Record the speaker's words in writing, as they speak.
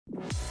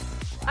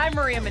I'm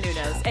Maria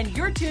Menounos, and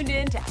you're tuned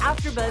in to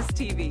AfterBuzz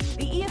TV,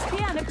 the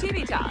ESPN of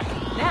TV talk.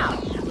 Now,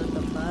 let the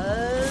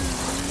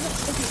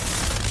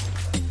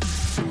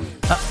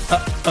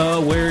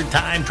buzz. We're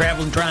time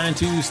traveling, trying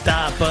to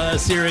stop a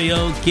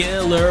serial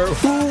killer.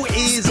 Who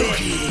is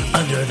it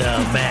under the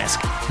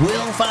mask?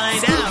 We'll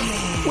find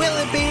out. Will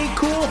it be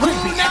cool?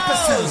 Who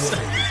knows?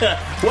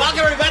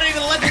 Welcome, everybody, to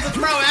the Legends of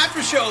Tomorrow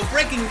After Show,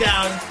 breaking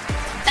down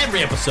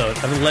every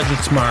episode of the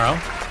Legends of Tomorrow,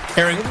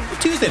 airing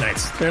Tuesday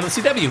nights there on the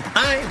CW.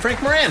 I'm Frank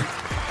Moran.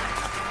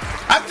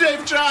 I'm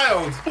Dave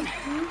Child.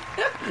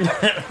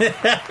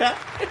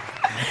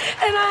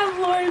 And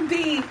I'm Lauren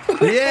B.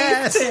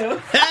 Yes.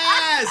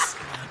 Yes.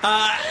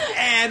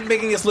 And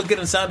making us look good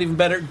and sound even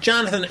better,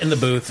 Jonathan in the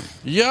booth.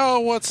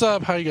 Yo, what's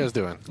up? How you guys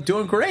doing?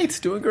 Doing great.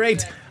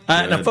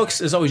 Now, folks,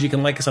 as always, you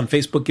can like us on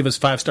Facebook, give us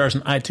 5 stars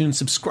on iTunes,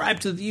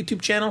 subscribe to the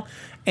YouTube channel,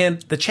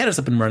 and the chat is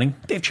up and running.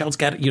 Dave Child's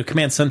got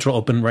Command Central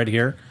open right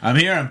here. I'm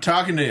here. I'm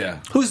talking to you.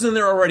 Who's in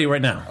there already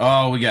right now?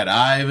 Oh, we got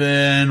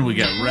Ivan. We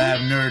got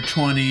Ravner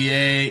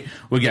 28.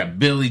 We got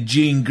Billie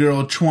Jean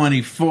Girl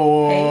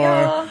 24. Hey,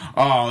 y'all.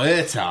 Oh,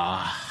 it's a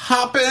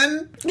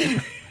hoppin'.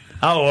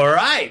 All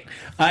right.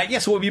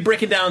 So we'll be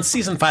breaking down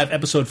Season 5,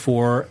 Episode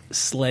 4,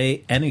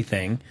 Slay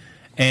Anything.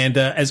 And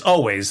as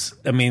always,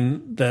 I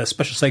mean, the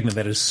special segment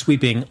that is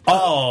sweeping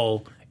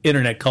all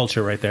internet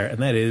culture right there, and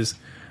that is,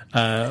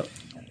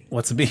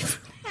 What's the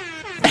Beef?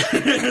 So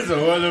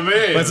what's the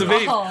beef? What's the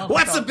beef? Oh,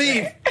 What's the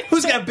beef?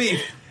 Who's got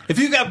beef? If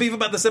you got beef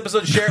about this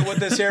episode, share it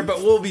with us here, but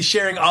we'll be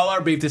sharing all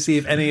our beef to see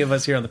if any of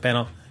us here on the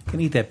panel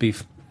can eat that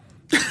beef.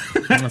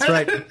 That's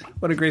right.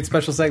 What a great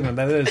special segment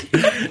that is.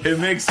 It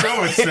makes so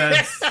much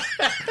sense.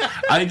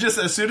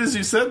 As soon as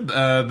you said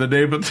the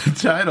name of the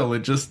title,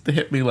 it just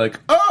hit me like,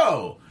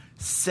 oh,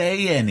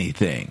 say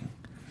anything.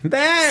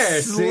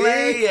 There,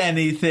 Slay see?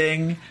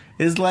 anything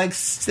is like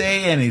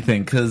say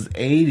anything, because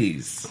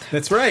 80s.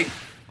 That's right.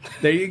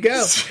 There you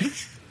go.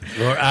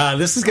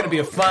 This is going to be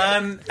a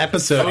fun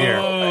episode here.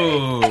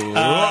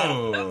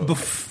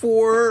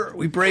 Before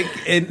we break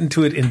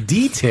into it in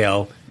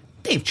detail,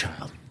 Dave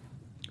Child,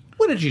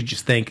 what did you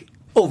just think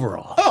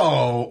overall?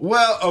 Oh,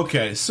 well,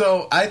 okay.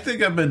 So I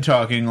think I've been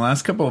talking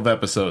last couple of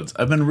episodes.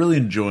 I've been really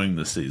enjoying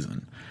this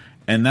season.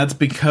 And that's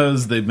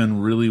because they've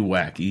been really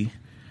wacky.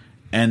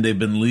 And they've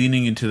been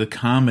leaning into the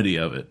comedy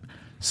of it.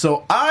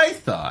 So I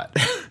thought,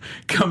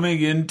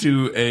 coming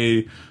into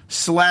a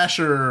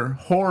slasher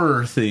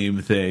horror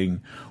theme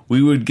thing,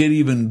 we would get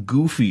even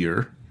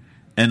goofier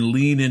and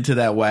lean into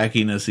that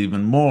wackiness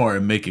even more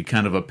and make it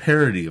kind of a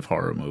parody of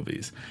horror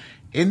movies.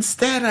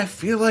 Instead, I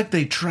feel like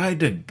they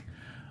tried to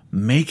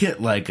make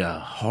it like a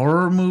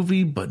horror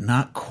movie, but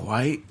not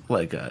quite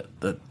like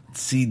the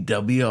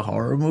CW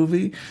horror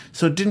movie.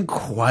 So it didn't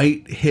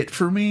quite hit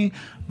for me,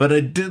 but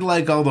I did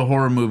like all the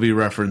horror movie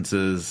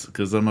references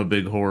because I'm a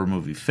big horror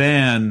movie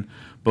fan.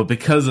 But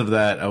because of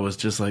that, I was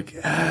just like,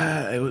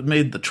 it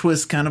made the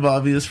twist kind of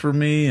obvious for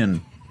me,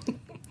 and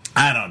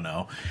I don't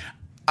know.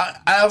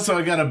 I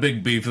got a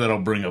big beef that I'll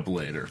bring up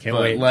later. Can't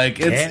wait.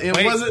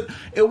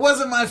 It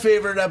wasn't my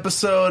favorite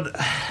episode.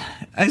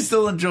 I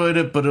still enjoyed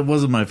it, but it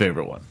wasn't my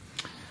favorite one.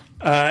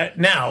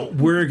 Now,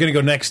 we're going to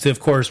go next to, of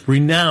course,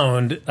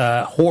 renowned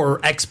horror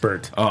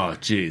expert. Oh,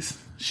 jeez.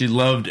 She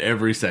loved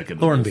every second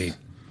of Lauren this. B.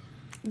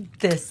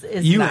 This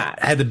is You not.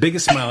 had the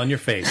biggest smile on your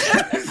face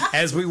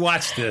as we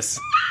watched this.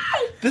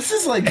 This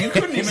is like, you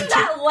couldn't even Do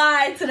not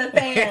lie to the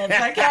fans,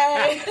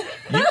 okay?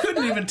 you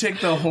couldn't even take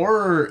the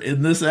horror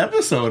in this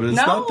episode. It's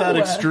not that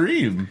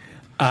extreme.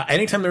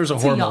 Anytime there was a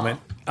horror y'all. moment,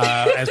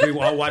 as we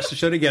all watched the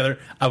show together,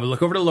 I would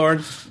look over to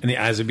Lauren, and the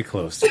eyes would be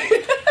closed.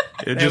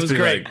 It was be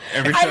great. like,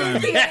 every I didn't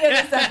time. see any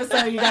of this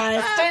episode, you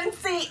guys. Didn't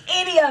see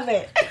any of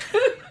it.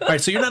 All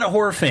right, so you're not a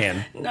horror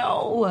fan.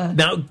 No.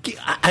 Now,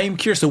 I am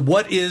curious, so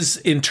what is,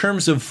 in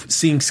terms of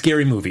seeing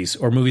scary movies,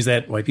 or movies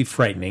that might be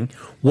frightening,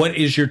 what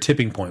is your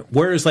tipping point?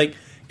 Where is, like,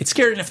 it's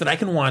scary enough that I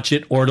can watch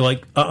it, or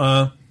like,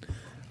 I'm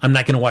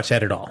not going to watch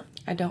that at all?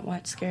 I don't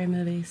watch scary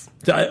movies.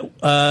 So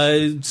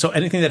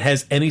anything that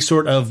has any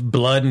sort of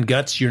blood and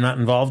guts you're not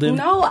involved in?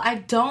 No,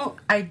 I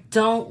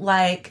don't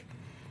like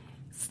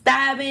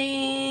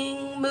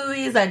stabbing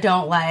movies. I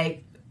don't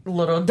like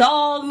little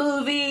dog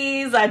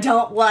movies. I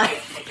don't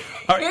like...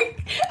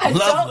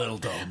 Little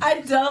dog.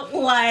 I don't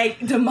like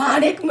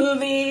demonic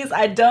movies.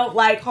 I don't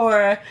like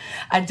horror.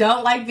 I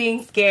don't like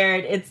being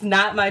scared. It's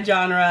not my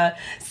genre.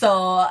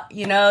 So,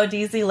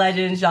 DC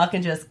Legends, y'all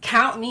can just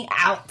count me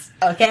out,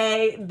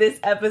 okay?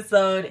 This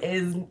episode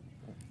is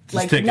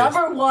like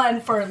number one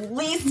for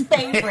least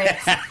favorite.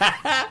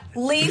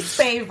 Least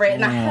favorite.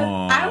 And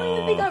I don't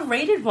even think I've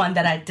rated one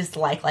that I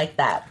dislike like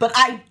that. But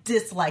I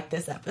dislike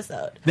this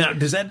episode. Now,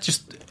 does that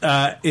just,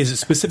 is it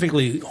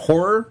specifically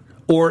horror?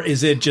 Or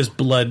is it just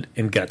blood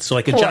and guts? So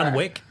like a John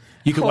Wick?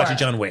 You can watch a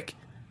John Wick.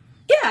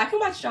 Yeah, I can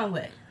watch John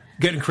Wick.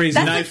 Getting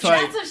crazy. That's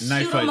a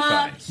shoot 'em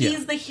up.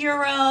 He's the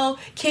hero.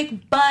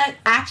 Kick butt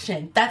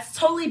action. That's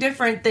totally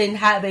different than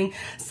having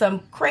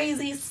some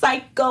crazy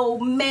psycho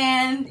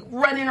man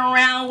running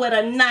around with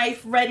a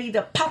knife ready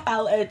to pop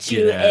out at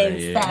you and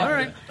stab you. All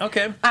right.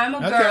 Okay. I'm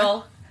a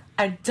girl.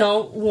 I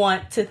don't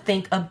want to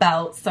think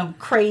about some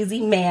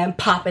crazy man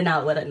popping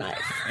out with a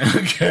knife.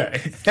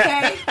 Okay.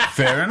 Okay?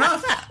 Fair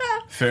enough.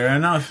 Fair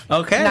enough.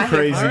 Okay. Not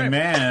Crazy All right.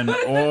 man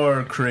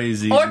or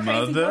crazy Or crazy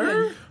mother.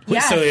 woman. Wait,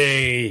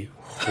 Yes.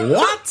 so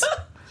what?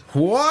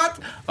 What?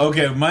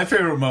 Okay, my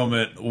favorite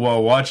moment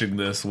while watching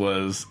this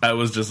was I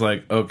was just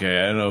like,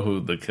 okay, I know who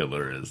the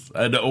killer is.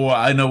 I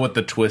know what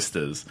the twist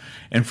is.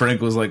 And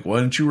Frank was like, why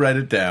don't you write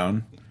it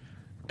down,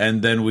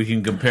 and then we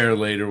can compare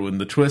later when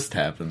the twist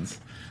happens.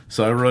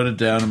 So I wrote it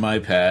down on my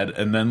pad,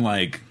 and then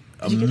like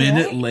a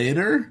minute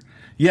later,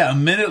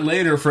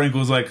 Frank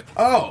was like,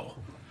 oh.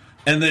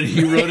 And then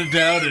he wrote it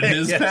down in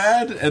his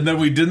pad, and then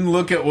we didn't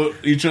look at what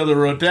each other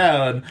wrote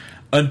down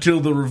until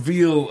the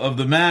reveal of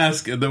the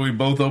mask, and then we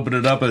both opened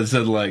it up and it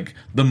said, like,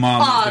 the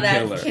mom is the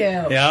killer. That's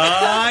cute.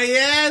 Ah,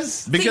 yes.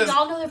 See, Because,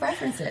 y'all know the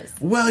references.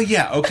 well,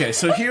 yeah, okay,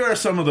 so here are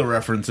some of the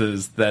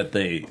references that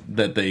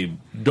they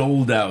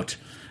doled out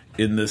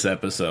in this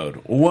episode.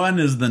 One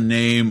is the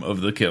name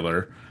of the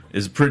killer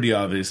is pretty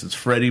obvious. It's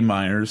Freddie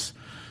Myers.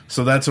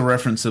 So that's a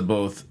reference to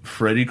both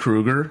Freddy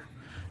Krueger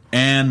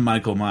and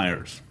Michael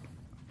Myers.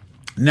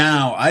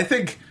 Now, I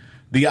think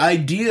the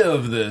idea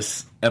of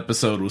this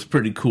episode was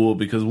pretty cool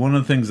because one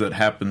of the things that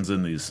happens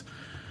in these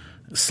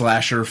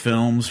slasher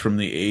films from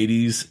the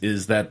 80s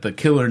is that the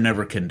killer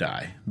never can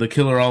die. The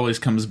killer always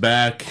comes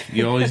back.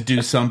 You always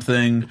do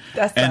something,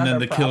 That's and not then her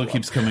the problem. killer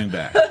keeps coming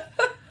back.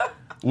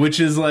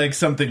 Which is like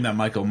something that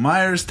Michael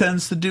Myers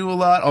tends to do a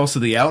lot. Also,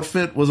 the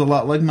outfit was a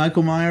lot like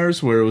Michael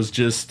Myers, where it was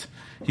just,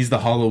 he's the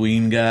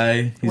Halloween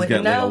guy. He's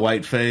Wouldn't got like know. a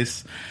white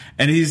face.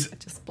 And he's,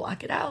 Just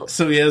block it out.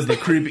 so he has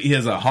he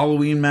has a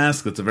Halloween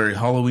mask that's a very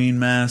Halloween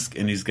mask,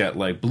 and he's got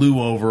like blue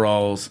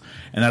overalls,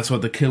 and that's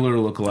what the killer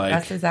looked like.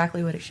 That's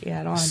exactly what she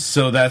had on.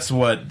 So that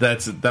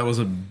was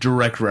a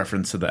direct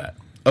reference to that.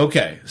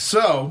 Okay,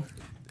 so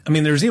I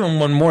mean, there's even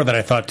one more that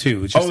I thought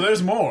too. It's just,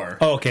 there's more.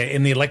 oh, okay.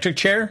 In the electric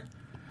chair,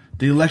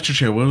 The electric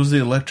chair. What was the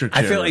electric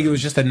chair? I feel like it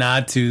was just a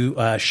nod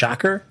to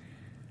Shocker.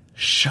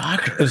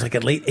 Shocker. It was like a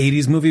late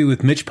 80s movie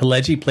with Mitch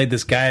Pileggi, played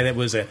this guy that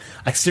was a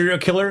serial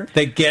killer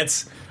that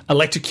gets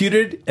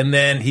electrocuted, and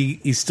then he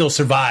still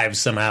survives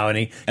somehow, and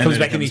he comes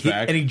back,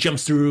 and he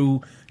jumps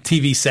through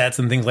TV sets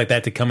and things like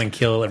that to come and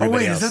kill Oh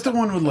everybody wait, else. is that the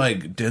one with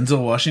like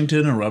Denzel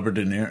Washington and Robert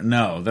De Niro?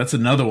 No, that's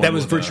another one. That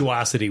was with,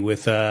 Virtuosity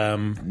with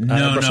No,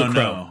 Russell no,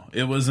 Crowe. no.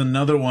 It was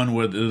another one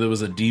where there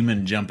was a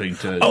demon jumping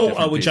to. Oh,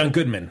 different with John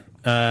people. Goodman.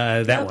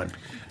 That one.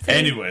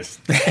 Anyways,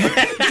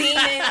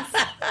 Demons,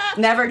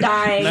 never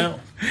dying, No.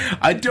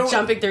 I don't.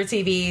 jumping through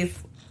TVs.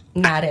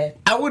 Not it.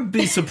 I would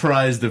be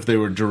surprised if they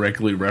were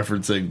directly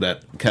referencing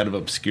that kind of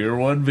obscure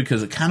one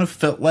because it kind of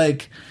felt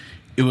like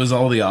it was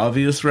all the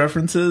obvious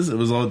references. It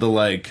was all the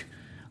like,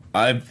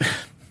 I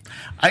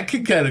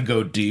could kind of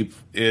go deep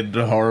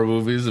into horror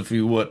movies if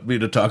you want me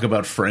to talk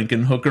about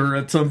Frankenhooker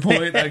at some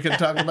point. I could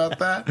talk about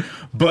that.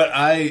 But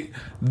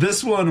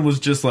this one was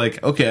just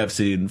like, okay, I've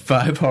seen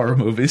 5 horror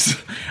movies.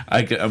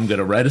 I'm going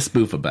to write a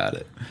spoof about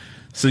it.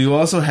 So you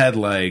also had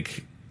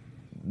like,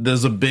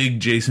 there's a big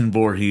Jason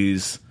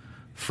Voorhees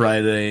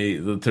Friday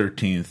the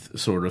 13th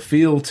sort of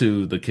feel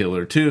to the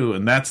killer too,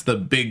 and that's the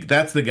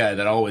guy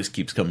that always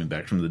keeps coming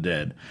back from the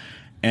dead.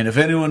 And if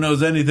anyone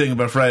knows anything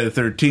about Friday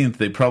the 13th,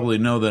 they probably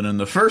know that in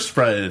the first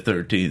Friday the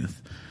 13th,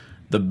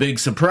 the big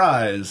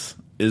surprise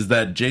is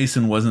that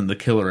Jason wasn't the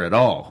killer at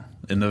all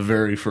in the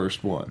very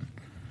first one.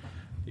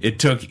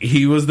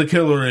 He was the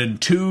killer in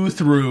 2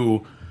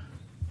 through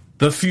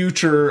the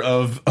future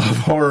of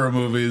horror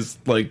movies,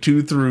 like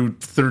 2 through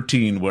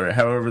 13,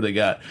 however they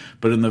got.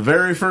 But in the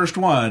very first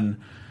one,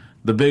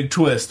 the big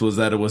twist was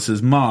that it was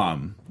his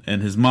mom,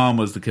 and his mom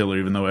was the killer,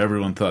 even though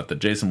everyone thought that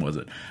Jason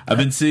wasn't. I've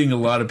been seeing a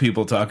lot of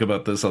people talk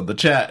about this on the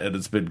chat, and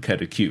it's been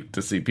kind of cute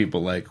to see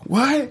people like,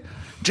 what?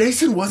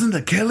 Jason wasn't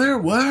the killer?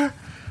 What?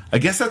 I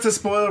guess that's a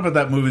spoiler, but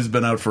that movie's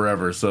been out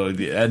forever, so it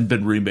hadn't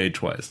been remade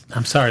twice.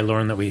 I'm sorry,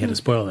 Lauren, that we had to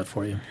spoil that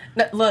for you.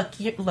 No, look,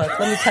 let me tell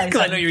you Because I know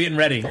something. you're getting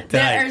ready tonight.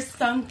 There are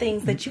some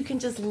things that you can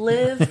just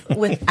live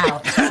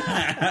without.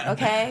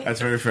 Okay?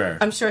 That's very fair.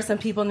 I'm sure some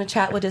people in the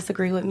chat would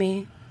disagree with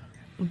me,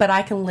 but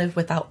I can live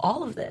without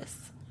all of this.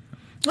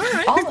 All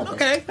right. All of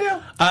it.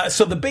 Okay.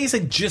 So the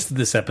basic gist of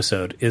this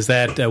episode is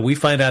that we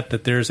find out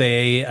that there's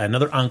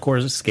another encore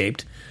has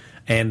escaped,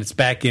 and it's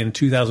back in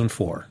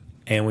 2004.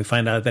 And we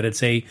find out that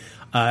it's a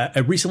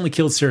recently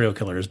killed serial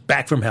killer is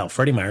back from hell.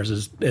 Freddie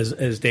Myers,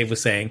 as Dave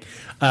was saying.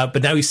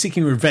 But now he's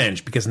seeking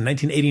revenge because in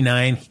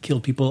 1989 he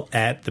killed people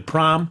at the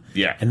prom.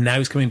 Yeah. And now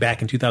he's coming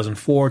back in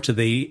 2004 to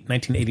the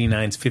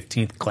 1989's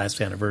 15th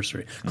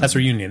class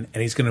reunion.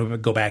 And he's going to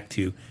go back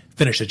to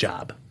finish the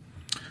job.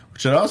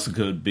 Which also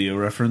could be a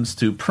reference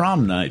to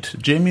Prom Night,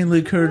 Jamie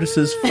Lee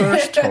Curtis's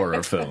first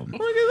horror film.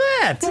 Look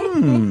at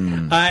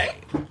that.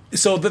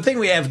 So the thing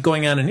we have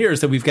going on in here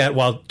is that we've got,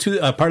 while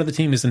part of the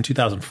team is in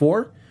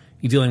 2004,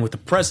 you're dealing with the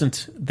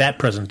present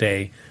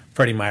day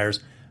Freddie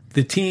Myers.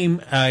 The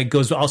team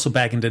goes also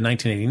back into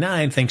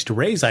 1989 thanks to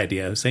Ray's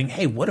idea, saying,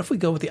 hey, what if we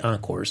go with the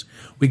encores?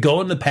 We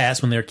go in the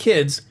past when they're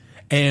kids,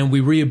 and we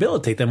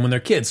rehabilitate them when they're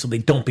kids so they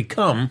don't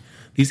become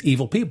these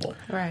evil people.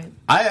 Right.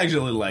 I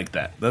actually like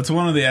that. That's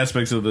one of the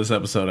aspects of this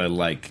episode I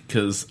like,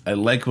 because I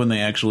like when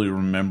they actually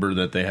remember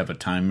that they have a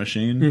time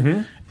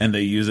machine and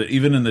they use it.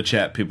 Even in the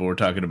chat, people were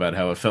talking about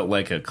how it felt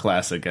like a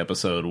classic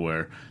episode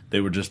where they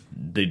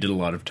did a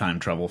lot of time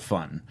travel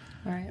fun.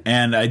 Right.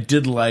 And I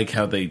did like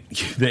how they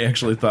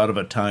actually thought of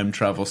a time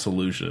travel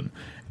solution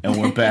and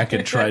went back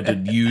and tried to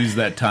use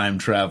that time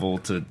travel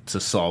to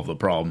solve the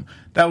problem.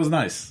 That was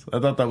nice. I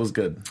thought that was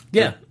good.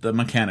 Yeah. The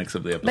mechanics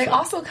of the episode. They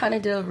also kind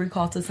of did a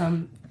recall to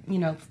some,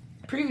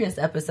 previous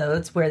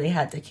episodes where they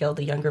had to kill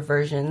the younger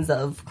versions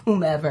of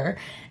whomever.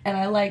 And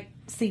I like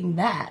seeing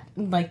that.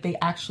 Like, they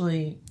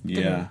actually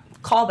did a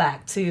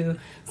callback to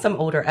some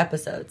older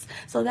episodes.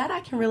 So that I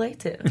can relate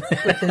to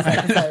with this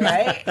episode,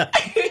 right?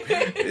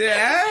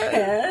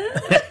 Yeah.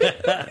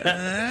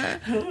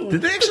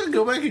 Did they actually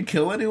go back and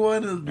kill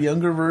anyone in the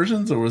younger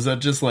versions, or was that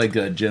just like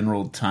a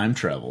general time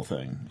travel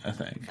thing, I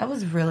think? That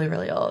was really,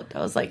 really old. That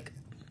was like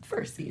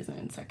first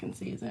season, second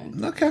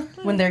season. Okay.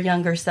 When their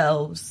younger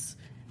selves,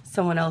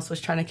 someone else was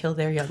trying to kill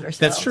their younger selves.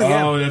 That's true.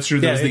 Yeah. Oh, that's true.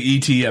 That was the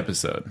E.T.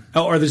 episode.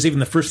 Oh, or there's even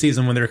the first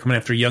season when they were coming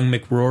after young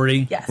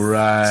McRory. Yes.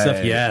 Right.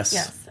 Stuff,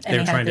 yes. And They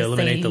were they trying had to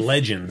eliminate save the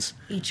legends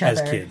each as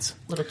other, kids.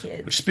 little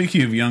kids.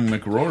 Speaking of young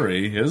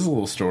McRory, his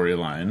little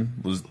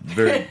storyline was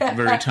very,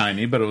 very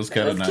tiny, but it was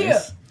kind of nice.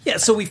 cute. Yeah,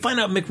 so we find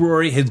out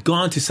McRory had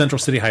gone to Central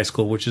City High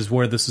School, which is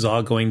where this is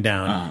all going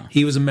down.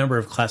 He was a member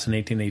of class in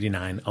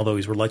 1889, although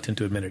he's reluctant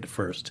to admit it at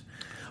first.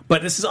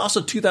 But this is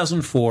also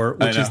 200004,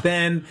 which is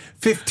then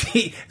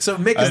 15. So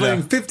Mick is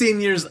living 15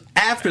 years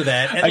after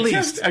that, at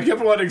least. I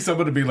kept wanting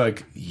someone to be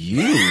like,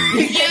 you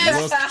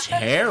look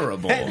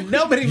terrible.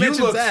 Nobody mentions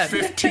you look that.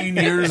 15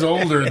 years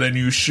older than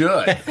you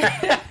should.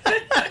 It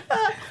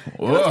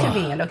was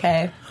convenient,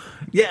 okay?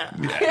 Yeah.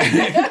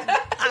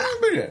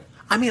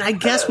 I mean, I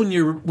guess when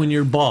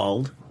you're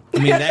bald, I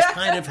mean, that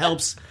kind of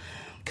helps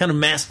kind of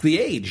mask the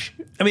age.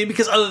 I mean,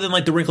 because other than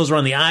like the wrinkles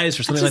around the eyes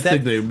or something like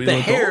that, think the look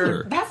hair.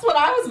 older. That's what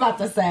I was about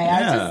to say.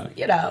 Yeah.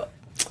 I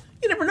just,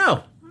 You never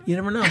know. You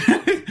never know.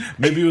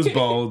 Maybe he was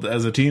bald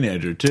as a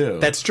teenager, too.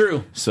 That's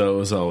true. So it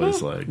was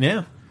always like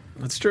Yeah,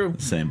 that's true.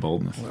 same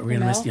boldness. We're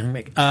going to miss young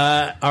Mick.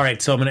 All right,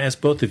 so I'm going to ask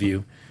both of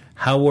you,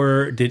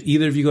 did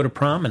either of you go to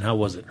prom, and how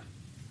was it?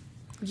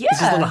 yeah.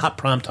 This is a little hot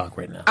prom talk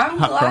right now. I'm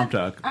Hot prom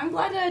glad, talk. I'm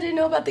glad that I didn't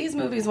know about these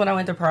movies when I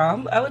went to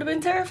prom. I would have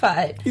been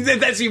terrified.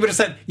 That's what you would have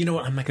said. You know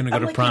what? I'm not going to go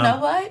I'm to like, prom. you know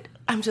what?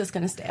 I'm just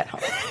going to stay at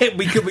home.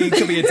 we could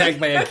be attacked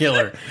by a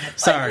killer.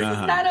 Sorry. This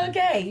is not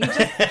okay. You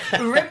just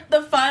ripped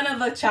the fun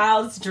of a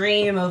child's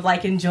dream of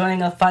like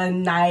enjoying a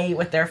fun night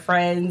with their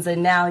friends,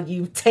 and now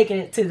you've taken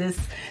it to this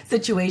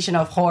situation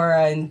of horror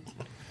and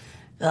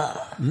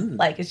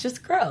like it's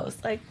just gross.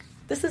 Like,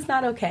 this is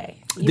not okay.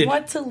 You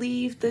want to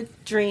leave the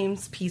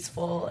dreams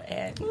peaceful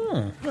and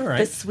all right.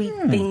 the sweet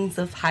things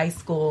of high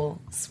school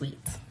sweet.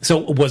 So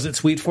was it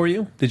sweet for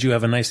you? Did you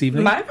have a nice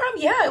evening? My prom,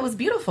 yeah, it was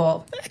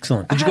beautiful.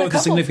 Excellent. Did I you had go a with a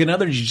couple. significant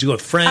other? Did you go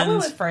with friends? I went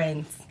with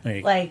friends. There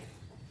you go. Like,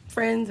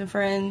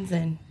 friends,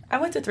 and I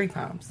went to 3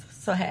 proms.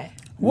 So, hey.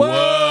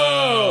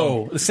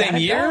 Whoa! The same Gotta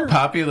year? go.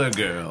 Popular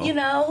girl. You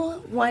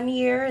know, 1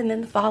 year, and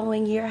then the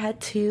following year I had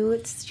 2.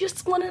 It's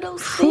just one of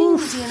those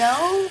things, you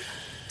know?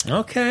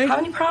 Okay. How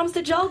many proms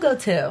did y'all go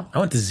to? I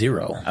went to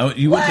 0. Oh,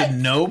 you went What? to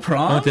no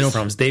prom? I went to no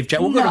proms. Dave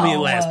Child. We'll go to me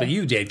No. last, but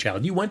you, Dave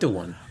Child, you went to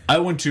one. I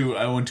went to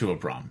a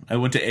prom. I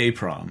went to a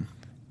prom.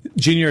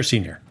 Junior or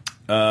senior?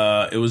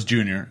 It was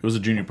junior. It was a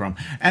junior prom.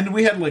 And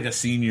we had like a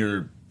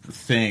senior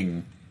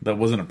thing that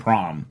wasn't a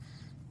prom,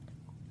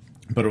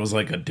 but it was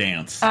like a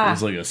dance. It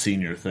was like a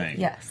senior thing.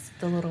 Yes,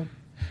 the little...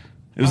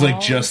 It was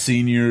like just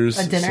seniors.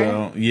 A dinner?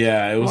 So,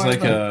 yeah, it was Or like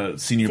like a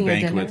senior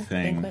banquet dinner?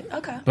 thing. Banquet,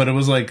 okay. But it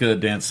was like a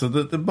dance. So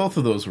the both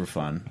of those were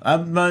fun.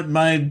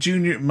 My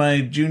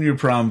junior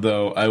prom,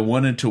 though, I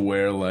wanted to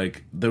wear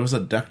like... There was a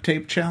duct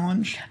tape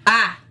challenge.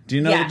 Do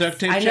you know yes, the duct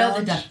tape I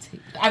challenge? know the duct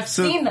tape. I've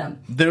seen them.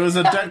 There was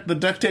the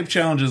duct tape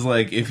challenge is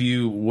like if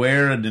you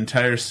wear an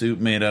entire suit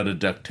made out of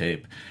duct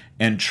tape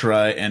and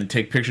try and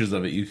take pictures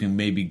of it, you can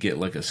maybe get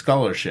like a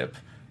scholarship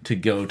to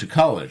go to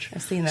college.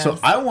 I've seen those. So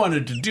I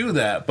wanted to do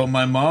that, but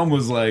my mom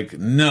was like,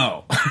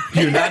 "No,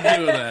 you're not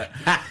doing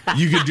that.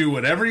 You can do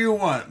whatever you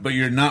want, but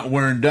you're not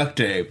wearing duct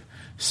tape."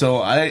 So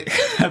I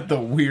had the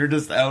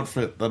weirdest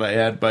outfit that I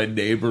had my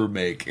neighbor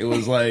make. It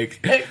was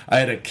like I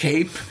had a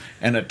cape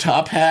and a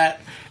top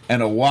hat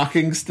and a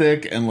walking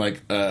stick and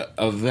like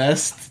a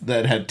vest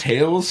that had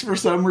tails for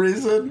some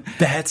reason.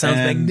 That sounds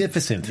And-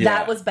 magnificent. Yeah.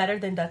 That was better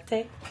than duct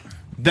tape?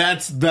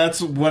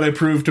 That's what I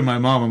proved to my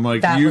mom. I'm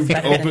like, That you've was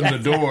better opened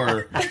than the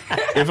door.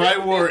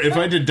 If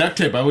I did duct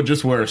tape, I would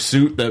just wear a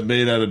suit that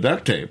made out of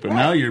duct tape. And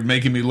now you're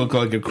making me look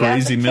like a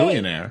crazy the cape.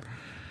 millionaire.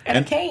 And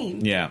a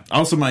cane. Yeah.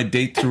 Also, my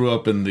date threw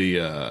up in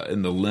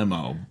the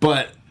limo,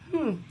 but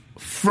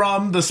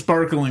from the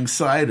sparkling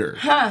cider,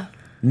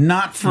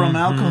 not from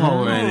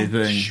alcohol or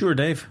anything. Sure,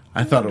 Dave.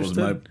 I thought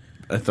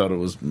it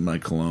was my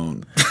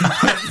cologne.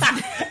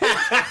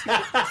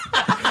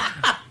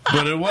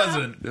 But it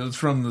wasn't. It was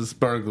from the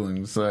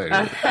sparkling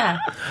cider.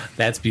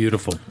 That's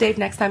beautiful. Dave,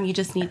 next time you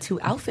just need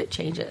 2 outfit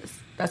changes.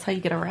 That's how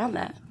you get around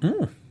that.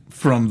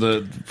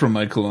 From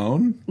my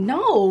cologne?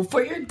 No,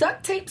 for your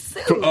duct tape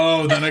suit.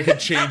 Oh, then I could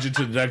change it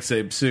to duct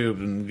tape soup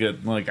and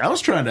get, like, I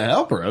was trying to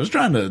help her. I was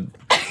trying to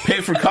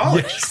pay for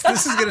college. Yes,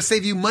 this is going to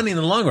save you money in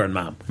the long run,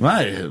 Mom.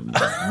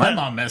 My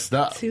mom messed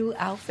up. 2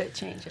 outfit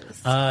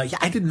changes. Yeah,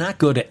 I did not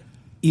go to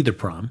either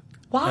prom.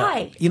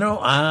 Why?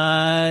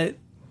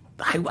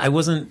 I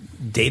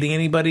wasn't dating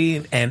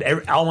anybody, and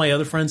all my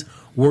other friends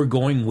were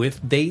going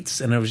with dates,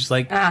 and I was just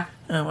like, oh,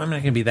 I'm not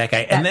going to be that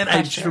guy. And then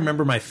I just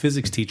remember my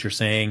physics teacher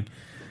saying,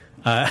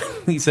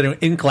 he said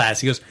in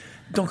class, he goes,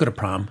 don't go to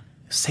prom.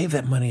 Save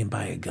that money and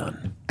buy a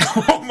gun.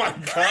 Oh, my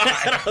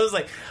God. And I was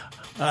like,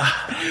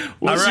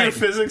 was your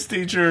physics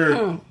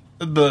teacher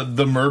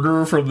the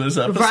murderer from this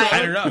episode? Right.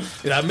 I don't know.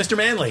 Mr.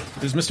 Manley.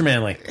 It was Mr.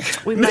 Manley.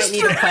 We might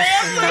need a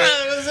question mark.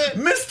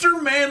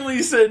 Mr.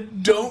 Manley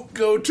said, don't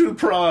go to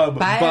prom.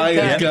 Buy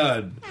a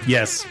gun.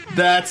 Yes.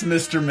 That's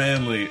Mr.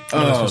 Manley.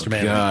 That was Mr.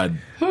 Manley. God.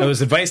 That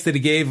was advice that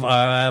he gave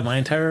my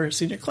entire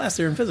senior class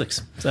there in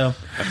physics. So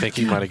I think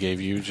he might have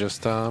gave you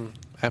just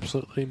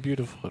absolutely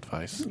beautiful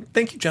advice.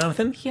 thank you,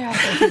 Jonathan. Yeah.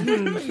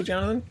 Thank you,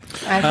 Jonathan.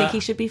 I think he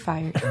should be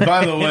fired.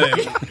 By the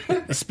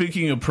way,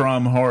 speaking of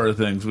prom horror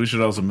things, we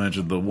should also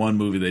mention the one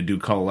movie they do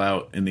call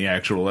out in the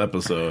actual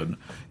episode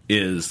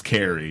is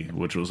Carrie,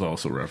 which was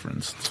also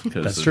referenced.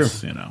 That's true.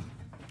 You know,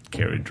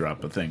 Carrie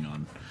dropped a thing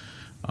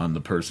on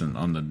the person,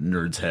 on the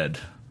nerd's head.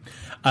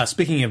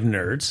 Speaking of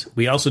nerds,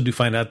 we also do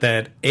find out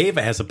that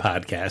Ava has a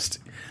podcast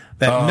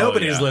that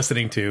nobody is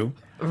listening to.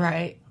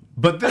 Right.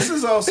 But this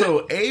is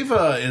also,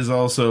 Ava is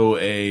also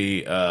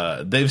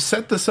they've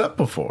set this up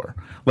before.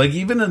 Like,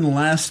 even in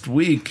last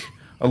week,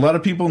 a lot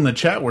of people in the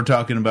chat were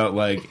talking about,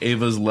 like,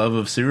 Ava's love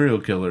of serial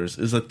killers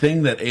is a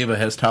thing that Ava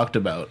has talked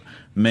about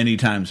many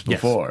times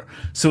before.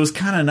 Yes. So it's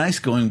kind of nice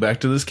going back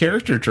to this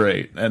character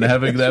trait and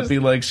having that be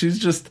like, she's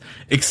just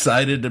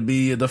excited to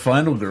be the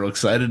final girl,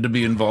 excited to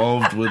be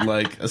involved with,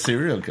 like, a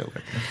serial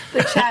killer.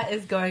 The chat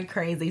is going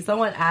crazy.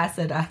 Someone asked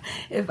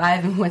if I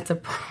even went to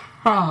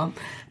prom.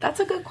 That's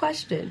a good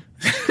question.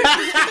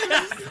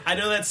 I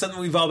know that's something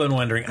we've all been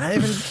wondering.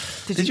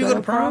 Did you go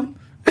to prom?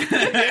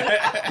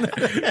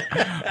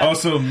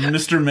 Also,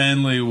 Mr.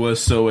 Manley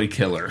was so a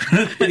killer.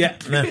 Yeah.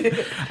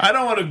 I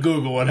don't want to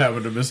Google what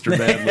happened to Mr.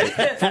 Manley.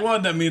 For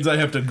one, that means I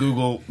have to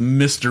Google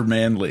Mr.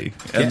 Manley,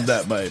 and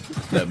that might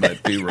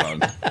be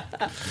wrong.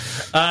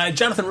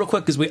 Jonathan, real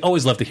quick, because we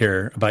always love to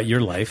hear about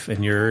your life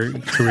and your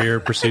career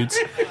pursuits.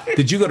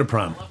 Did you go to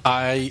prom?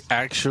 I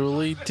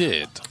actually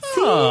did.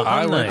 Oh,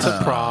 I nice. went to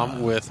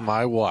prom with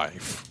my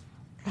wife.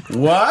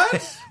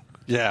 What?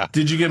 Yeah.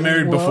 Did you get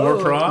married before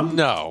prom?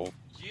 No.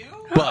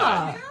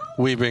 But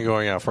we've been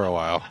going out for a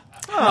while.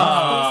 We've been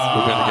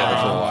together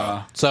for a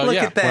while. So, Look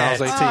yeah, at that. when I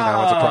was 18, I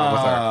went to prom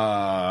with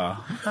her.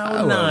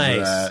 How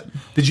nice.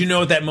 Did you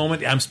know at that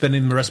moment I'm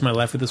spending the rest of my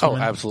life with this Oh,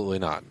 woman? absolutely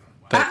not.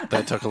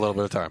 That took a little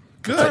bit of time.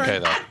 Good. It's okay,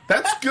 though.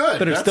 That's good.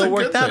 But it That's still a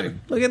worked good out.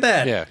 thing. Look at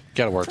that. Yeah,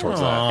 got to work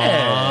towards that.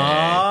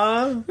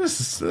 Aww.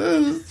 This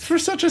is for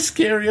such a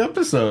scary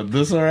episode.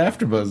 This our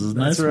AfterBuzz is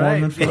nice, That's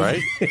right. warm, and fun.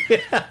 Right?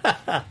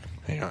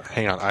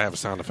 Hang on. I have a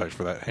sound effect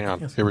for that. Hang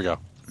on. Here we go.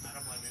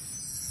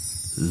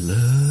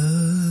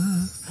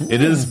 Love.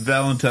 It is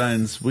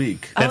Valentine's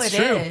week. That's it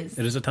true. is.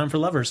 It is a time for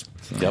lovers.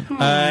 Yep.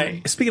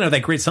 Speaking of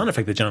that great sound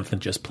effect that Jonathan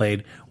just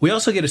played, we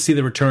also get to see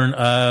the return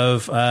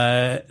of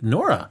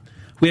Nora.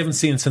 We haven't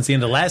seen since the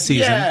end of last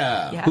season.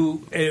 Yeah.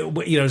 Who,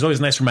 is always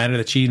a nice reminder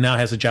that she now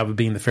has a job of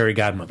being the fairy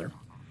godmother.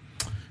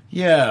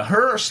 Yeah,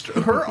 her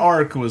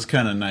arc was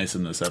kind of nice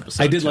in this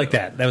episode. I did like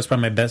that. That was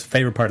probably my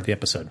favorite part of the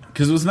episode.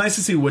 Because it was nice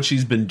to see what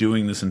she's been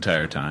doing this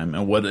entire time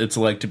and what it's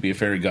like to be a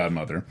fairy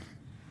godmother.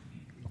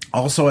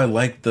 Also, I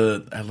like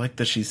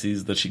that she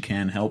sees that she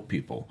can help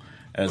people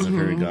as a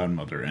fairy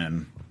godmother,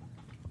 and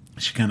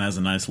she kind of has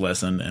a nice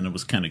lesson, and it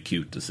was kind of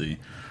cute to see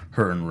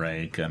her and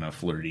Ray kind of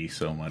flirty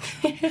so much.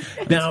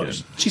 Now,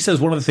 she says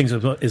one of the things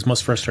that is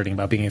most frustrating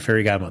about being a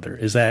fairy godmother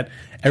is that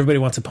everybody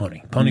wants a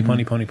pony. Pony,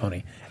 pony, pony,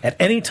 pony. At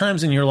any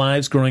times in your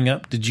lives growing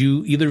up, did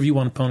either of you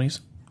want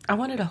ponies? I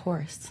wanted a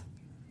horse.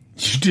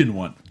 You didn't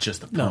want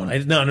just a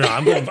pony. No.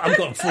 I'm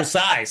going full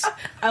size.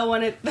 I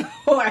wanted the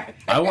horse.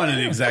 I wanted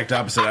the exact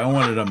opposite. I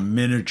wanted a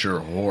miniature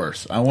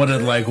horse. I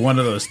wanted like one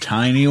of those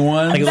tiny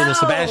ones. Like a little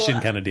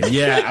Sebastian kind of deal.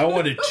 Yeah, I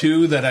wanted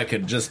two that I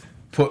could just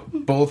put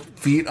both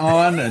feet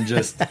on and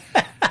just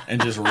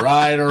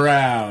ride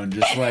around,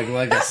 just like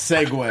a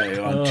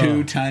Segway on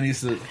two tiny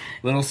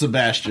little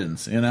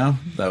Sebastians. You know,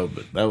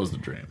 that was the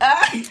dream.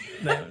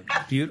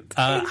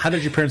 How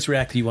did your parents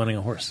react to you wanting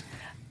a horse?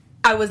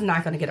 I was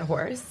not going to get a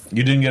horse.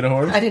 You didn't get a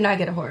horse? I did not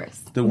get a horse.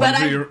 One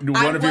of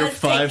your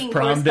 5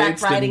 prom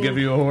dates didn't give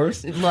you a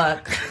horse?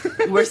 Look,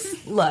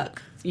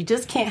 you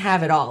just can't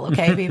have it all,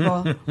 okay,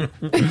 people?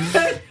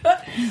 But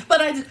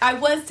I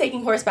was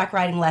taking horseback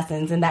riding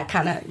lessons, and that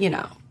kind of,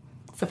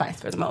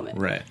 sufficed for the moment.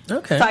 Right.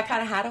 Okay. So I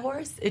kind of had a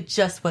horse. It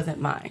just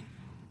wasn't mine.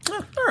 All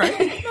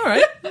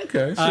right.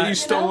 Okay, so you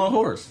stole a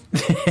horse.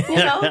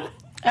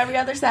 Every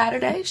other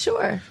Saturday,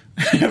 sure.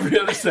 Every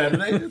other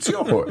Saturday, it's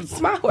your horse. It's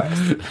my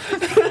horse.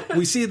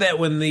 we see that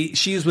when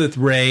she's with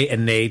Ray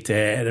and Nate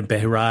and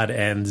Behrad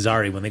and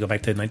Zari when they go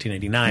back to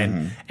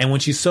 1989, and when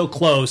she's so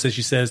close, as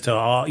she says to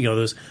all,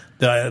 those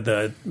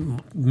the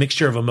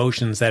mixture of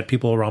emotions that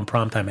people around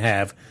prom time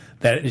have,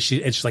 that it's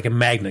just like a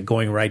magnet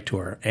going right to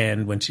her.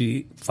 And when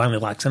she finally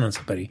locks in on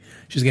somebody,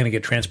 she's going to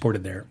get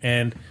transported there.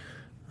 And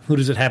who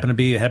does it happen to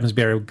be? It happens to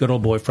be our good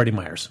old boy Freddie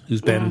Myers,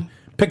 who's been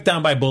picked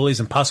on by bullies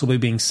and possibly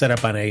being set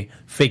up on a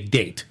fake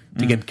date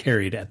to get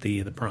carried at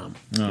the prom.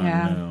 Oh,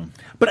 no.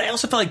 But I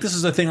also felt like this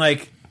is a thing,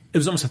 like, it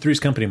was almost a Three's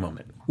Company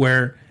moment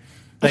where,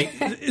 like,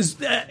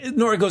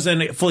 Nora goes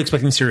in fully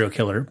expecting serial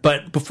killer,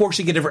 but before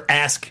she could ever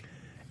ask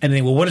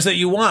anything, well, what is it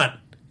you want?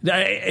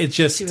 It's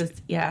just, she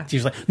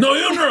was like,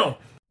 no.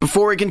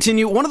 Before we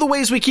continue, one of the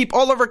ways we keep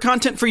all of our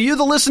content for you,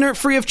 the listener,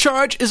 free of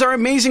charge is our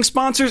amazing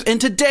sponsors,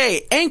 and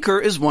today, Anchor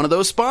is one of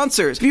those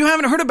sponsors. If you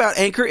haven't heard about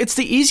Anchor, it's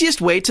the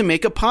easiest way to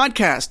make a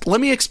podcast.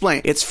 Let me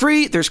explain. It's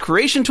free, there's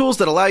creation tools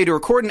that allow you to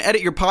record and edit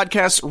your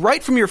podcasts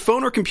right from your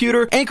phone or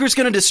computer. Anchor's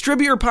going to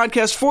distribute your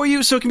podcast for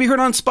you so it can be heard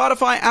on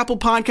Spotify, Apple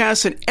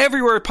Podcasts, and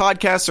everywhere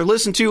podcasts are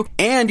listened to,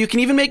 and you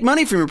can even make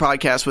money from your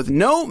podcast with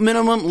no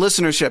minimum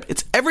listenership.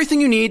 It's everything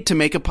you need to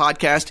make a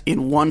podcast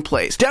in one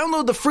place.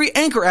 Download the free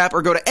Anchor app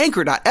or go to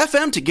anchor.fm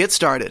to get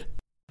started.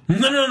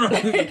 No.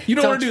 You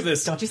don't want to do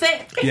this. Don't you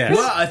say it. Yes.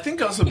 Well, I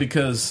think also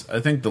because I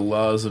think the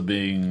laws of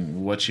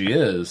being what she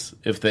is,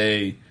 if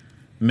they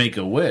make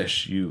a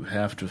wish, you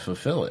have to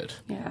fulfill it.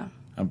 Yeah.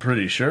 I'm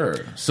pretty sure.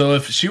 So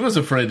if she was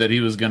afraid that he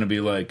was going to be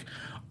like,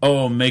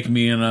 oh, make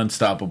me an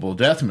unstoppable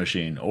death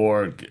machine,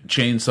 or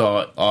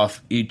chainsaw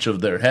off each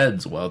of their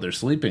heads while they're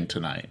sleeping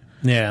tonight.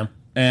 Yeah.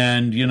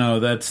 And,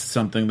 that's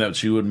something that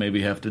she would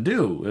maybe have to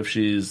do if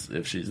she's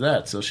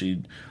that. So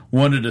she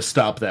wanted to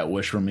stop that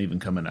wish from even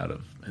coming out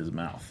of his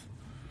mouth.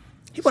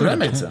 That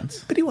made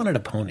sense. But he wanted a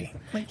pony.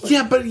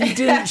 Yeah, but he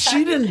didn't.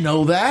 She didn't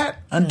know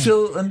that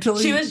until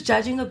she was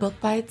judging a book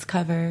by its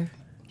cover.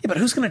 Yeah, but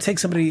who's going to take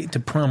somebody to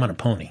prom on a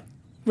pony?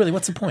 Really,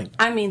 what's the point?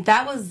 I mean,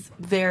 that was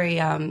very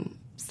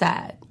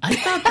sad. I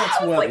thought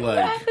that's what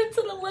happened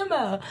to the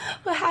limo?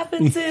 What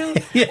happened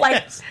to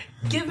Yes.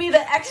 give me the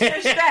extra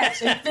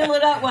stretch and fill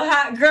it up with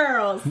hot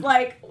girls?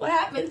 Like, what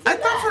happened to I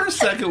thought for a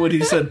second when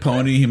he said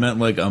pony, he meant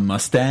like a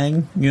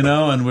Mustang,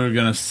 and we were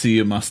gonna see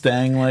a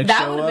Mustang that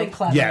show would have up. been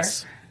clever.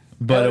 Yes.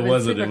 But it been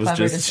wasn't. super It was clever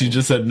just to she see.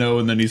 just said no,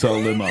 and then he saw a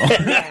limo.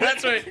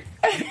 That's right.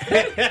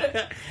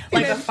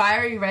 Like a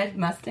fiery red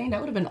Mustang. That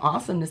would have been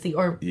awesome to see.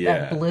 Or Yeah.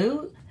 that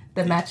blue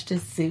that matched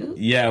his suit.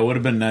 Yeah, it would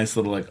have been nice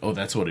little like, oh,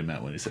 that's what he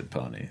meant when he said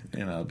pony.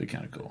 It'd be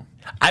kind of cool.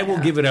 I will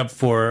give it up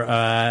for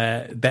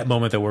that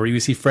moment, though, where you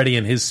see Freddie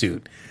in his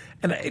suit.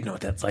 And I know what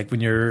that's like when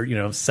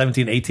you're,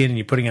 17, 18, and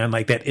you're putting on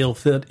like that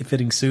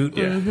ill-fitting suit.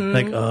 Yeah.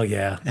 Like, oh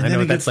yeah, And I then know he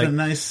what that's gets like. the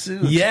nice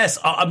suit. Yes,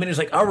 I mean it's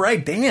like, all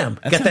right, damn,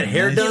 That's got that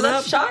hair amazing. done He up.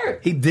 looked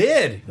sharp. He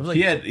did. I was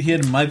like, He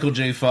had Michael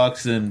J.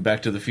 Fox in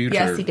Back to the Future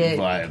Yes, he did.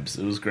 vibes.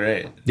 It was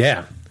great.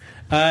 yeah.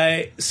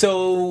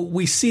 So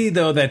we see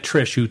though that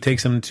Trish, who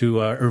takes him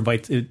to or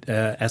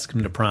asks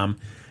him to prom,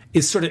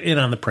 is sort of in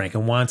on the prank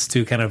and wants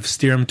to kind of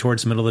steer him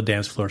towards the middle of the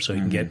dance floor so he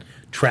can get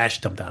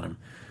trash dumped on him.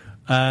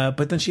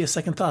 But then she has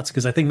second thoughts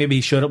because I think maybe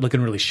he showed up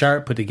looking really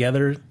sharp, put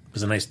together,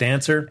 was a nice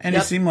dancer. And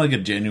he seemed like a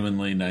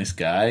genuinely nice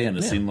guy, and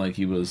it seemed like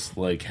he was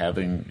like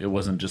it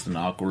wasn't just an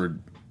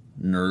awkward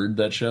nerd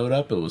that showed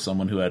up. It was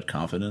someone who had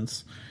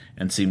confidence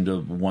and seemed to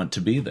want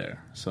to be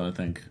there. So I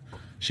think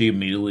she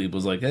immediately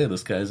was like, hey,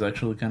 this guy's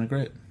actually kind of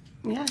great.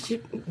 Yeah, she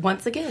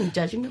once again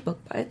judging the book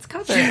by its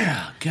cover.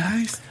 Yeah,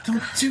 guys,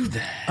 don't do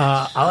that.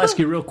 I'll ask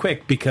you real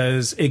quick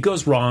because it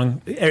goes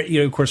wrong.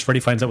 Of course, Freddie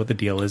finds out what the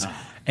deal is,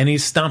 and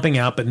he's stomping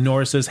out. But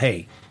Nora says,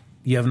 "Hey,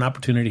 you have an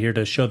opportunity here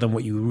to show them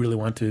what you really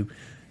want to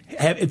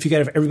have. If you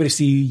got everybody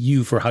see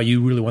you for how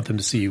you really want them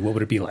to see you, what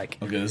would it be like?"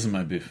 Okay, this is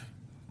my beef.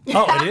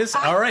 Oh, it is.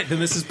 All right, then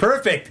this is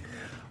perfect.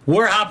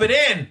 We're hopping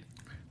in.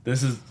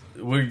 This is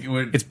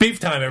we're It's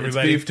beef time,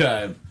 everybody. It's beef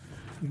time.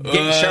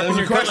 Sharpen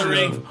your question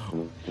cutlery.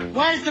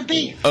 Where's the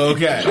beef?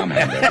 Okay. Some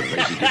hamburger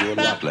places give you a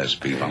lot less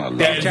beef on a lot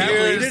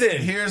Damn. of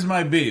Here's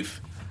my beef.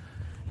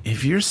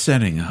 If you're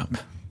setting up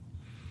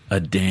a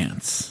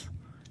dance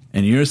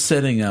and you're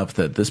setting up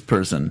that this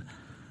person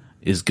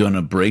is going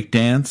to break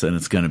dance and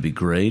it's going to be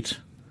great,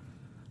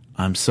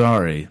 I'm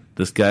sorry,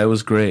 this guy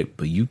was great,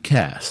 but you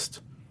cast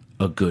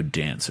a good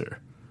dancer.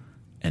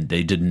 And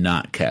they did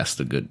not cast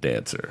a good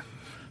dancer.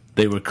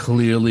 They were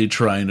clearly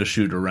trying to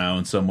shoot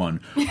around someone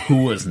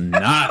who was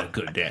not a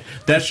good dancer.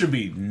 That should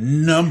be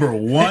number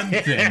one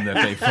thing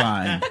that they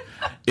find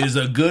is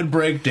a good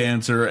break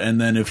dancer, and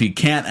then if he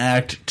can't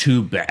act,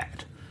 too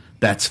bad.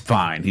 That's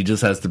fine. He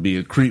just has to be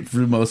a creep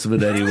through most of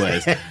it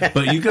anyways.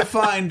 But you can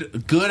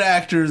find good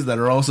actors that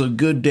are also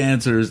good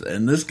dancers,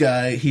 and this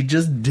guy, he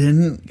just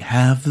didn't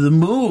have the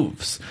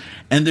moves.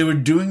 And they were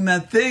doing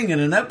that thing in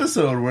an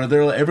episode where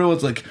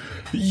everyone's like,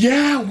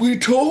 yeah, we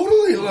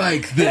totally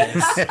like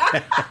this.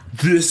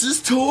 This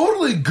is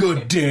totally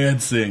good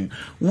dancing.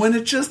 When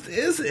it just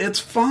is, it's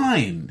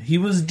fine. He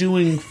was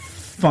doing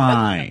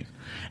fine.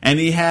 And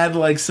he had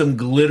like some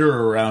glitter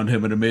around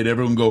him and it made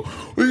everyone go,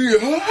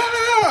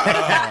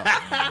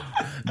 yeah!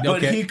 But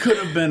Okay. he could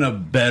have been a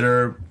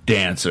better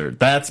dancer.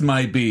 That's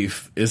my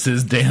beef, is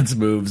his dance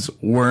moves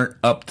weren't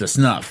up to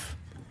snuff.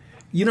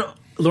 You know,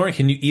 Lauren,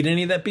 can you eat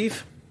any of that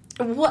beef?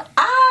 What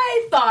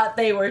I thought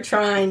they were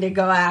trying to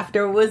go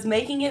after was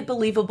making it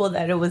believable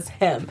that it was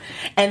him,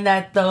 and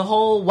that the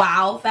whole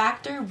wow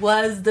factor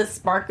was the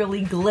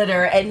sparkly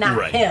glitter and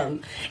not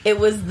him. It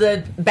was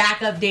the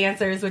backup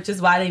dancers, which is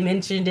why they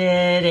mentioned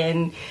it,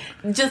 and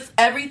just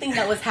everything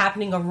that was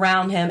happening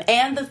around him,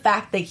 and the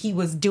fact that he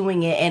was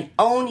doing it and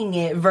owning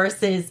it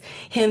versus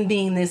him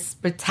being this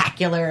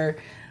spectacular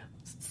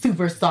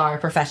superstar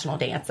professional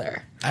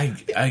dancer.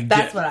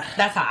 That's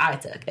how I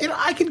took it. You know,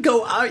 I could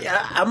go.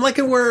 I'm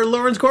liking where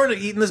Lauren's going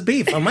eating this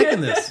beef. I'm liking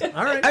this.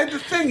 All right. The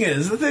thing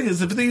is,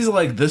 if these are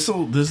like this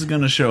is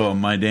going to show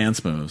my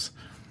dance moves.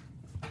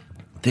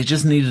 They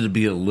just needed to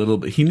be a little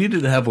bit. He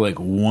needed to have like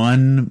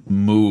one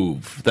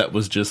move that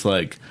was just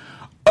like,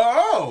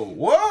 oh,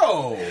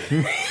 whoa,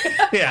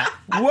 Yeah.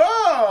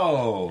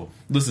 whoa.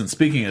 Listen,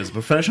 speaking as a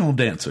professional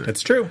dancer,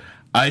 That's true.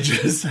 I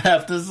just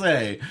have to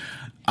say,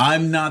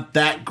 I'm not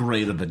that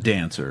great of a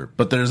dancer,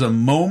 but there's a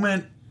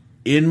moment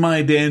in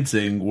my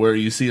dancing where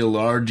you see a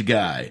large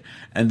guy,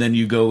 and then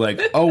you go like,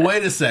 oh,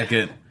 wait a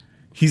second,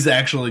 he's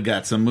actually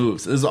got some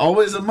moves. There's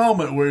always a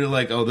moment where you're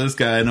like, oh, this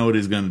guy, I know what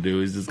he's going to do.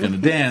 He's just going to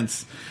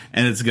dance,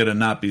 and it's going to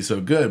not be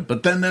so good.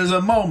 But then there's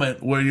a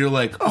moment where you're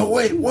like, oh,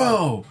 wait,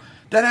 whoa,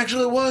 that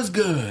actually was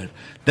good.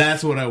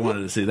 That's what I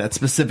wanted to see, that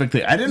specific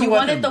thing. You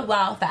wanted the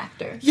wow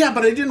factor. Yeah,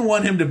 but I didn't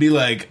want him to be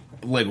like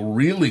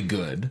really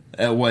good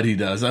at what he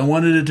does. I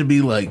wanted it to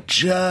be like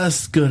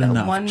just good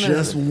enough.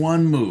 Just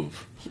one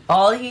move.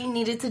 All he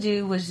needed to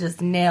do was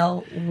just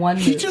nail one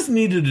move. He just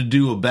needed to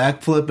do a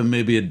backflip and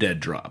maybe a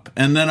dead drop.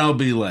 And then I'll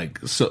be like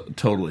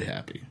totally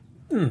happy.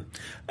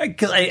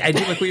 Because I do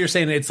like what you're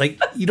saying. It's like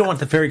you don't want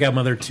the fairy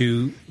godmother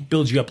to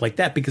build you up like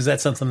that because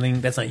that's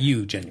not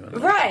you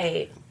genuinely.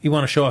 Right. You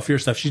want to show off your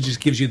stuff. She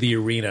just gives you the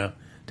arena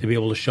to be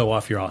able to show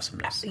off your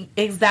awesomeness.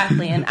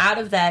 Exactly. And out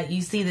of that,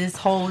 you see this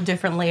whole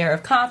different layer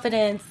of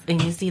confidence,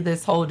 and you see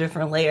this whole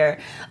different layer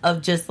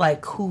of just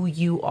like who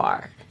you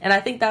are. And I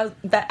think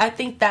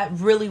that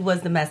really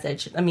was the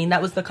message. I mean,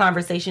 that was the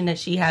conversation that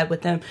she had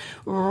with him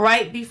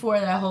right before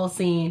that whole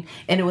scene,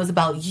 and it was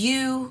about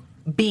you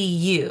be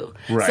you.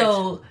 Right.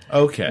 So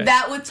okay,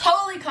 that would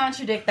totally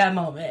contradict that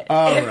moment.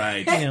 All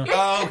right.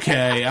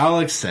 Okay, I'll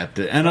accept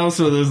it. And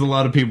also, there's a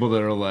lot of people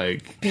that are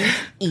like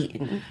beef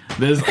eaten.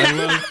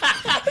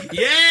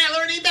 Yeah,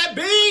 Lord, eat that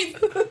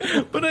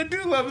beef. But I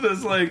do love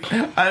this. Like,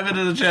 Ivan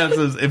in the chat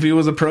says, if he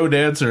was a pro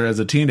dancer as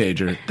a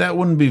teenager, that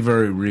wouldn't be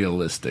very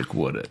realistic,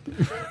 would it?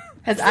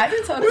 Has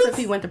Ivan told us if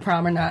he went to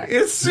prom or not?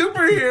 It's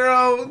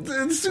superhero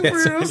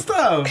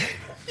stuff.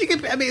 You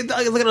could, I mean,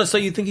 look at us. So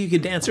you think you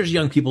could dance? There's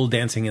young people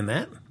dancing in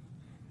that.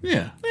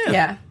 Yeah.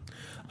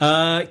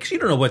 Because you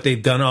don't know what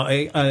they've done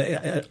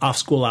off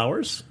school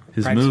hours.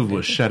 His move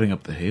was shutting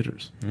up the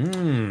haters.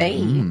 Hey,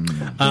 he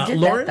did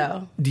Lauren, that,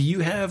 though. Do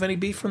you have any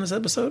beef from this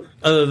episode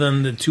other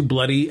than the two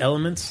bloody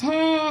elements?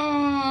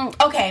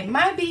 Okay,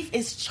 my beef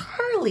is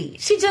Charlie.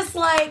 She just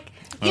like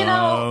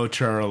Oh,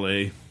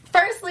 Charlie.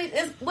 Firstly,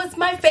 it was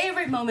my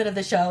favorite moment of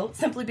the show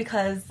simply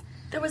because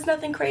there was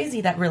nothing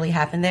crazy that really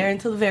happened there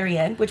until the very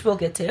end, which we'll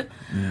get to.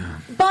 Yeah.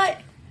 But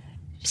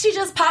she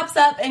just pops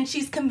up and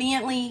she's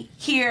conveniently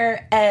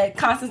here at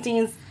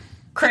Constantine's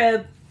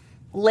crib,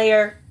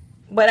 lair,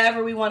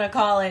 whatever we want to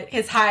call it,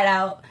 his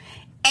hideout.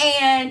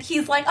 And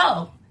he's like,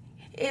 oh,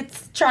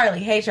 it's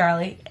Charlie. Hey,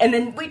 Charlie. And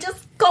then we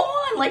just go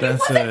on. Like, it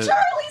wasn't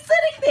Charlie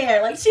sitting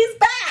there. Like, she's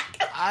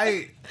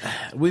back.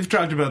 We've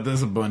talked about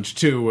this a bunch,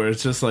 too, where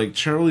it's just like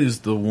Charlie's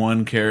the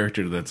one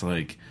character that's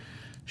like,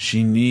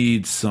 she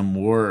needs some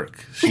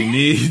work. She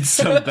needs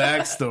some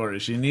backstory.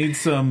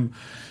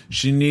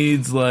 She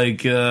needs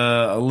like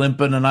a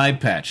limp and an eye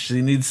patch.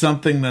 She needs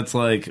something that's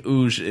like,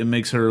 ooh, it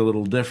makes her a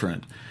little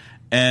different.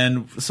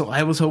 And so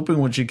I was hoping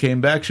when she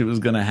came back, she was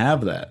going to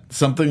have that.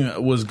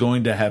 Something was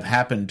going to have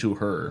happened to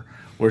her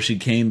where she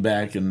came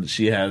back and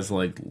she has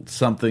like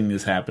something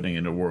is happening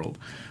in the world.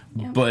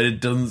 Yeah. But it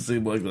doesn't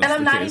seem like that's the case.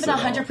 And I'm not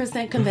even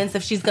 100% convinced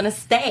if she's going to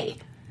stay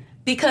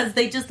because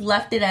they just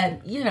left it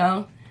at,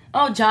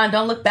 oh, John,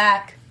 don't look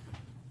back.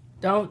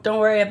 Don't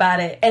worry about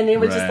it. And it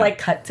was just like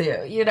cut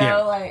to,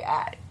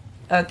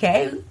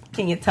 okay,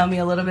 can you tell me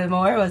a little bit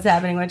more what's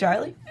happening with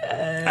Charlie?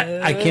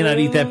 I cannot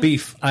eat that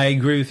beef. I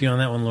agree with you on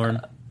that one,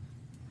 Lauren.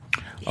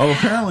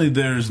 Apparently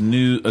there's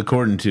news,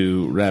 according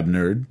to Rab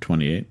Nerd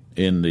 28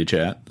 in the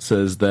chat,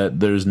 says that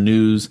there's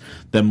news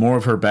that more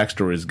of her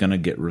backstory is going to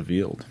get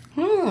revealed.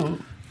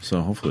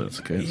 So hopefully that's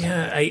the case.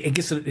 Yeah, I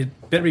guess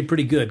it better be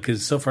pretty good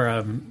because so far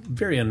I'm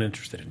very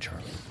uninterested in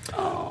Charlie.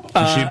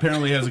 She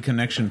apparently has a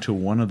connection to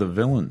one of the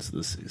villains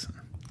this season.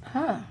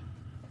 Huh.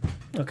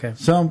 Okay.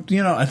 So,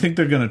 I think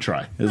they're going to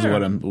try, is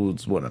what I'm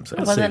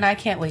saying. Well, then I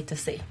can't wait to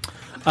see.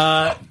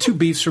 Two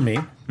beefs for me.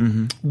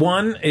 Mm-hmm.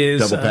 One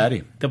is... Double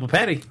patty. Double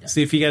patty.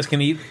 See if you guys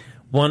can eat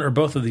one or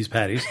both of these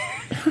patties.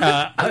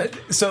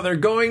 So they're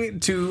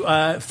going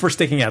to, for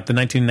Sticking Out,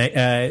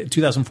 the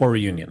 2004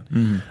 reunion.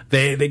 Mm-hmm.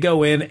 They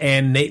go in,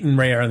 and Nate and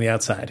Ray are on the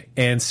outside.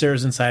 And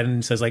Sarah's inside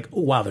and says, like,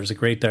 oh, wow, there's a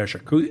great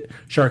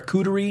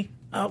charcuterie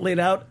laid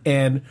out,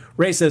 and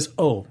Ray says,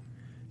 "Oh,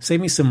 save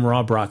me some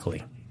raw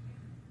broccoli."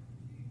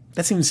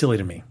 That seems silly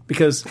to me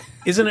because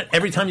isn't it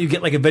every time you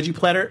get like a veggie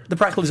platter, the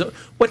broccoli's.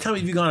 What time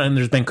have you gone and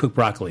there's been cooked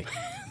broccoli?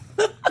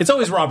 It's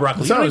always raw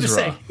broccoli. You don't need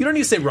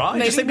to say raw.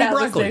 Maybe just say me that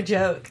broccoli. was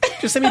their joke.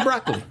 Just say me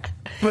broccoli.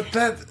 But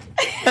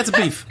That's a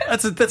beef.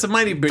 That's a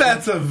mighty beef.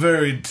 that's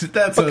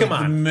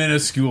a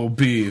minuscule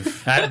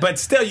beef. But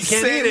still, you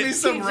can't Save eat me it.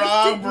 some He just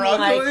raw didn't broccoli.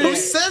 like Who it.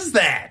 says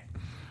that?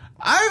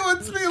 I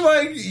would be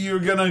like, you're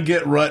gonna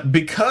get rut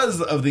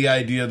because of the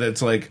idea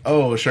that's like,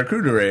 oh,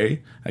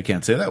 charcuterie. I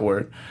can't say that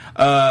word.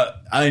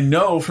 I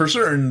know for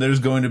certain there's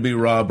going to be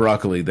raw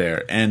broccoli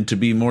there, and to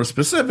be more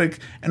specific,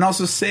 and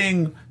also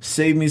saying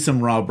 "save me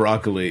some raw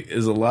broccoli"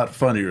 is a lot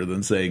funnier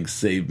than saying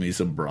 "save me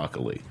some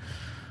broccoli."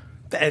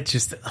 That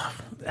just,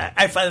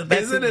 I find that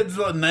Isn't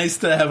it nice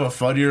to have a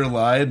funnier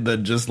line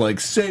than just like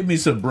 "save me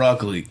some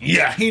broccoli"?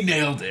 Yeah, he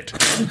nailed it.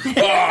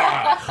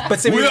 But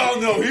save We me, all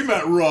know he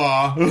meant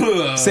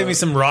raw. save me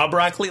some raw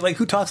broccoli. Like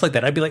who talks like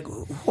that? I'd be like,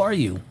 who are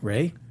you,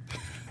 Ray?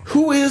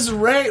 Who is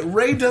Ray?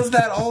 Ray does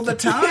that all the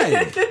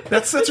time.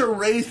 That's such a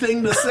Ray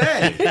thing to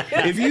say.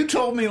 If you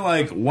told me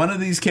like one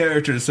of these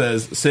characters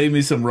says, "Save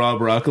me some raw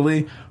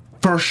broccoli,"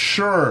 for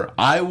sure,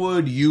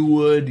 you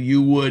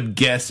would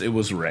guess it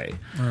was Ray.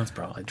 Well, that's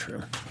probably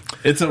true.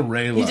 It's a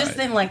Ray line. You just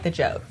didn't like the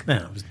joke. No,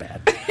 it was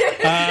bad.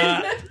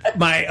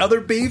 My other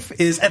beef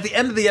is at the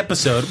end of the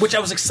episode, which I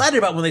was excited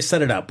about when they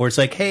set it up, where it's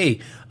like, hey,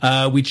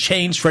 we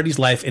changed Freddy's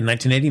life in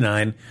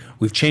 1989.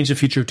 We've changed the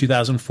future of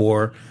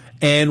 2004.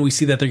 And we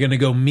see that they're going to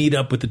go meet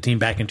up with the team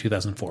back in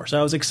 2004. So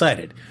I was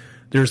excited.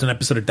 There's an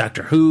episode of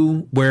Doctor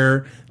Who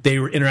where they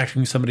were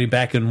interacting with somebody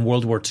back in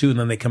World War II, and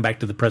then they come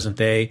back to the present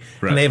day,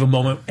 and they have a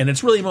moment, and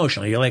it's really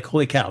emotional. You're like,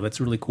 holy cow, that's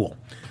really cool.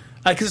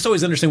 Because it's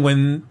always interesting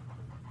when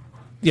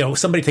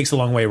somebody takes a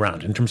long way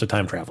around in terms of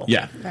time travel.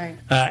 Yeah. Right.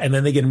 And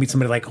then they get to meet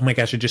somebody like, oh my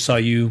gosh, I just saw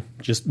you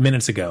just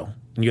minutes ago,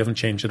 and you haven't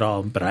changed at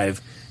all, but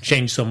I've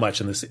changed so much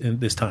in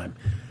this time.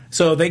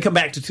 So they come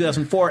back to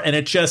 2004, and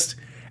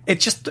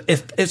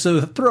it's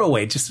a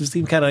throwaway. It just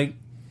seemed kind of like,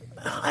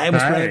 I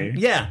was Hey.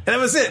 yeah, and that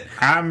was it.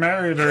 I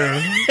married her.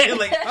 And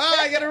like, oh,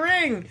 I got a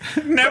ring.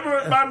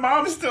 Never. My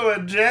mom's still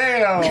in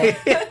jail.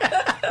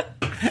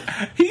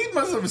 He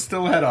must have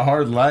still had a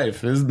hard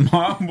life. His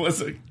mom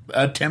was an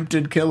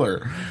attempted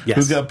killer Yes.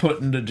 who got put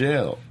into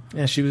jail.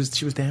 Yeah, she was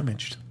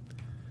damaged.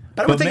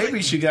 But, I But would think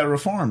maybe she got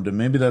reformed, and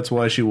maybe that's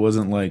why she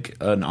wasn't like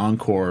an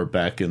encore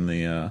back in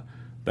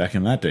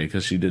that day,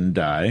 because she didn't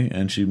die,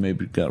 and she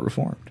maybe got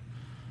reformed.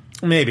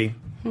 maybe.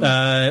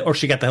 Or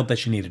she got the help that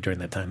she needed during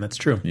that time. That's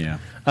true. Yeah.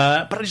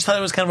 But I just thought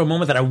it was kind of a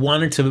moment that I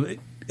wanted to,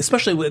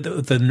 especially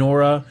with the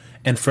Nora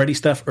and Freddy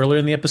stuff earlier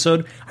in the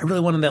episode. I really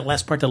wanted that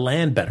last part to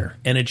land better,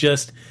 and it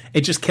just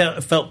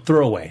felt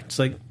throwaway. It's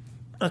like,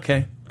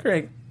 okay,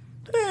 great,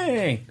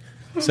 hey.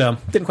 So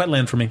didn't quite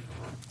land for me.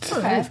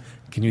 Okay.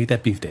 Can you eat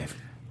that beef, Dave?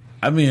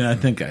 I mean, I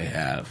think I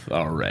have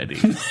already.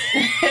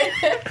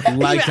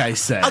 Like I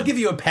said. I'll give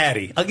you a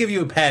patty.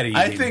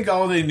 I think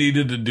all they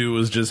needed to do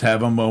was just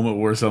have a moment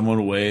where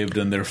someone waved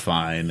and they're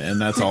fine, and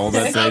that's all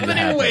that they somebody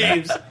happen.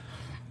 waves.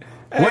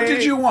 What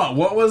did you want?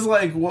 What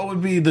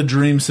would be the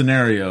dream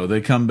scenario? They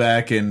come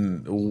back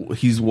and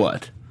he's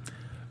what?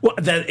 Well,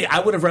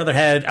 I would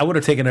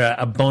have taken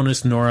a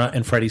bonus Nora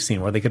and Freddy scene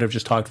where they could have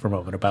just talked for a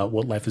moment about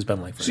what life has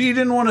been like for So him. you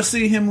didn't want to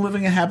see him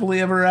living a happily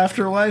ever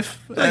after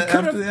life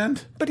after the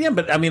end?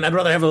 But I mean, I'd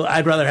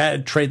rather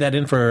trade that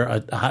in for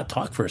a hot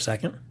talk for a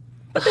second.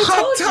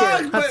 Hot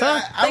talk, but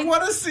talk. I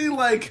want to see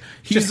like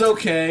he's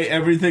okay,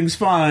 everything's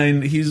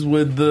fine. He's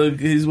with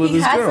his He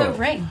has girl. a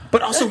ring.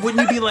 But also,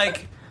 wouldn't you be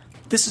like,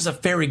 this is a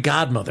fairy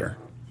godmother?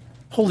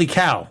 Holy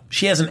cow,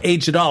 she hasn't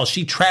aged at all.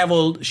 She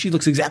traveled. She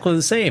looks exactly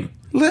the same.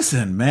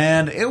 Listen,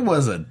 man, it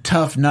was a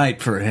tough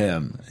night for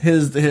him.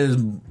 His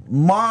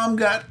mom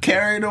got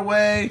carried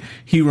away.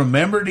 He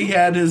remembered he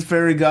had his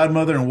fairy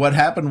godmother, and what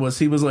happened was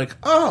he was like,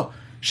 "Oh,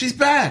 she's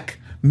back.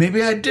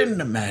 Maybe I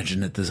didn't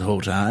imagine it this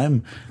whole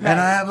time, and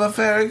I have a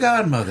fairy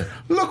godmother.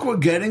 Look, we're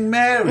getting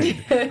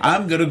married.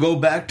 I'm gonna go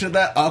back to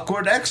that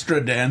awkward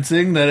extra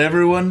dancing that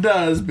everyone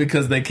does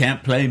because they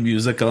can't play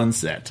music on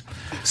set."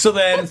 So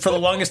then, for the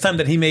longest time,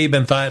 that he may have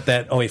been thought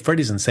that, oh wait,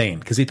 Freddy's insane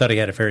because he thought he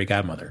had a fairy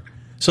godmother.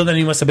 So then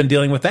he must have been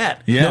dealing with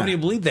that. Yeah. Nobody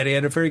believed that he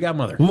had a fairy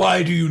godmother.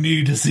 Why do you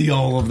need to see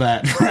all of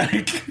that,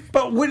 Frank?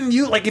 But wouldn't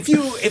you, like,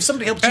 if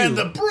somebody helped you, And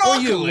the or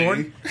you, broccoli.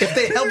 Lauren, if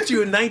they helped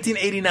you in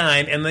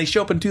 1989 and they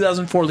show up in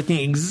 2004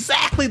 looking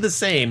exactly the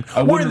same,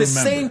 I wouldn't wearing the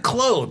remember. same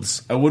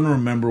clothes. I wouldn't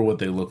remember what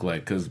they look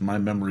like because my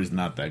memory's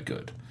not that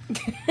good.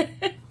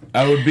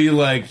 I would be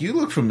like, "You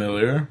look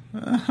familiar."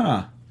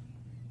 Uh-huh.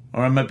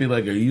 Or I might be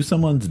like, "Are you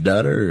someone's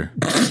daughter?"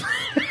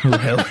 Who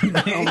helped me?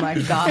 Oh my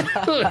god.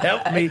 Who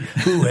helped me?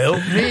 Who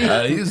helped me?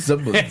 Are you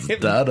someone's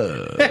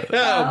daughter?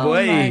 Oh,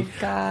 boy. Oh my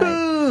god.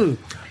 Ooh.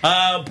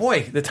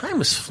 Boy, the time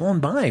has flown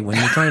by when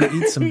you're trying to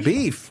eat some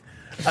beef.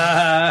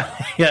 Yeah.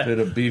 Bit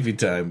of beefy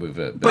time with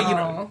it. But, you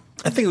know,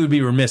 I think it would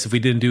be remiss if we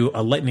didn't do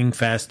a lightning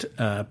fast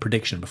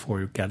prediction before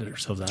we got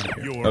ourselves out of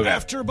here. Your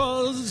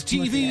AfterBuzz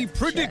TV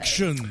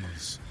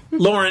predictions.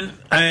 Lauren,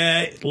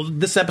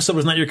 this episode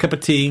was not your cup of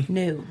tea.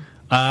 No.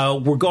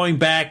 We're going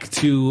back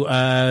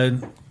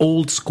to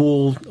old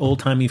school,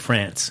 old-timey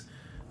France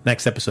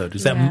next episode.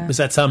 Does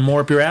that sound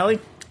more up your alley?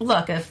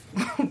 Look, if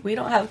we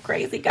don't have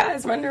crazy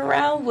guys running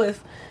around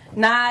with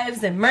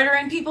knives and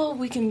murdering people,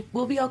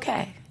 we'll be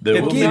okay.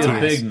 There will be a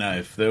big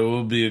knife. There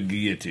will be a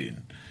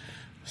guillotine.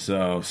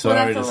 So,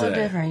 sorry to say. That's a little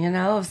different,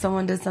 If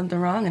someone did something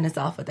wrong and it's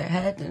off with their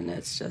head, then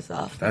it's just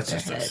off That's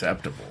with their just head.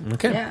 acceptable.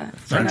 Okay. Yeah.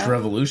 French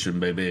Revolution,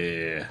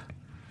 baby.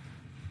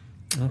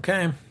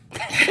 Okay.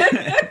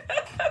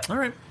 All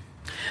right.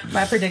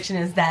 My prediction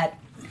is that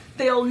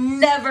they'll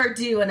never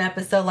do an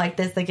episode like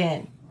this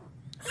again.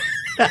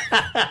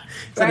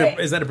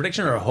 Is that a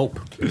prediction or a hope?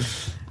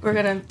 We're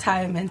going to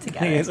tie them in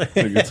together. I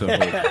think it's a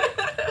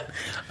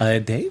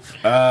hope. Dave?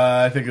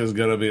 I think there's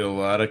going to be a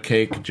lot of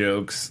cake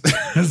jokes.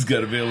 There's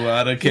going to be a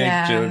lot of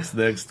cake jokes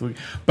next week.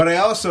 But I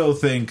also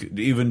think,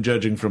 even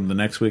judging from the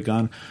next week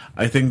on,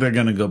 I think they're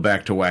going to go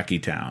back to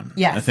Wacky Town.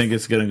 Yes. I think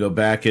it's going to go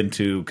back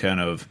into kind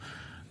of,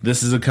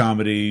 this is a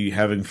comedy,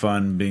 having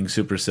fun, being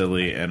super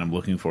silly, and I'm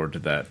looking forward to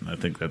that. And I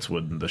think that's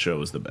when the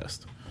show is the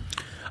best.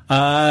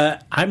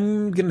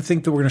 I'm going to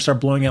think that we're going to start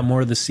blowing out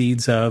more of the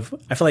seeds of,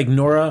 I feel like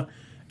Nora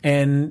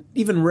and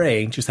even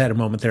Ray just had a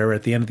moment there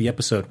at the end of the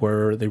episode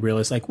where they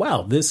realized, like,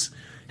 wow,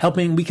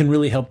 we can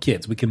really help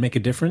kids. We can make a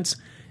difference.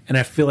 And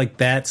I feel like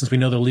that, since we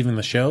know they're leaving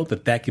the show,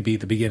 that could be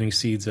the beginning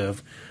seeds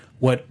of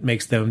what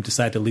makes them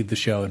decide to leave the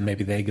show, and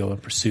maybe they go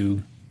and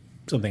pursue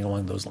something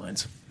along those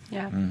lines.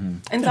 Yeah. Mm-hmm.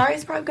 And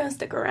Zari's probably going to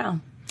stick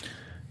around.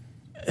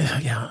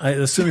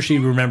 The sooner she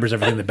remembers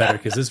everything, the better,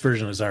 because this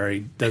version of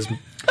Zari does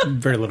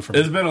very little for me.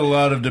 There's been a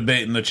lot of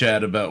debate in the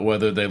chat about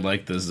whether they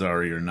like this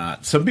Zari or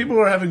not. Some people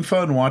are having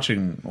fun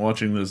watching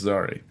this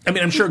Zari. I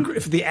mean, I'm sure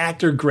if the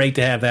actor, great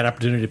to have that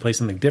opportunity to play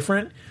something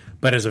different,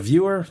 but as a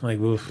viewer, like,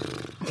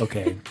 oof,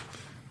 okay,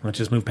 let's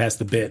just move past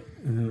the bit.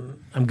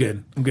 I'm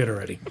good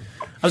already.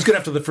 I was good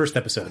after the first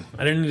episode.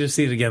 I didn't need to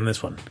see it again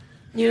this one.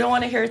 You don't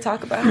want to hear her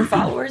talk about her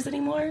followers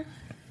anymore?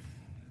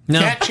 No.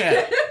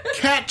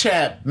 Cat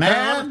chat,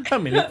 man. How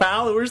many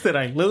followers did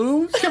I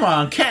lose? Come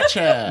on, cat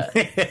chat.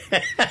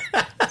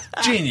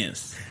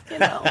 Genius.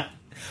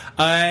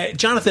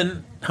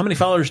 Jonathan, how many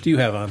followers do you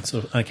have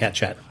on Cat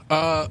Chat?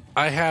 I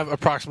have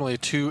approximately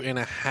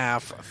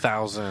 2,500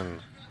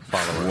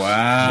 followers.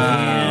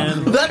 Wow.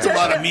 That's a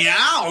lot of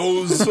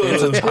meows.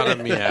 It's a ton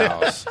of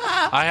meows.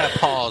 I have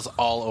paws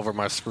all over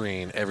my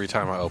screen every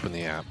time I open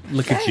the app.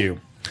 Look at you.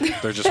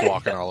 They're just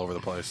walking all over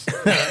the place.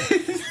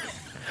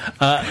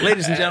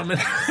 Ladies and gentlemen,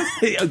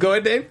 go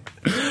ahead, Dave.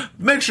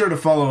 Make sure to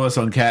follow us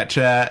on Cat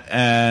Chat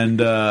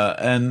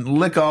and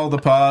lick all the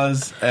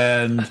paws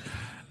and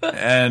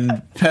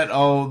pet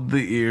all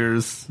the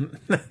ears.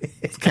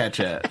 It's Cat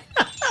Chat.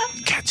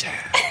 Cat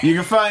Chat. You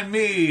can find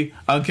me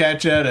on Cat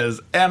Chat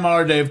as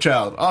Mr. Dave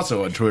Child,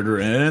 also on Twitter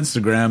and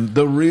Instagram,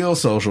 the real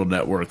social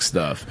network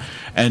stuff,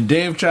 and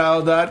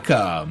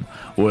DaveChild.com,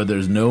 where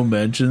there's no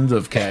mentions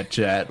of Cat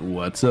Chat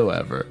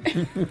whatsoever.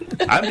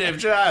 I'm Dave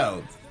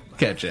Child.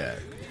 Cat Chat.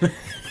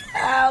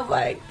 Oh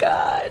my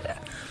God.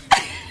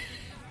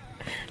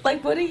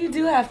 Like, what do you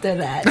do after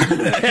that?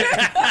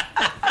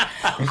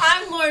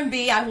 I'm Lauren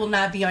B. I will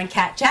not be on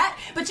Cat Chat,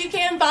 but you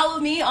can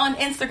follow me on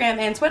Instagram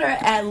and Twitter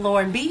at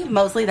Lauren B.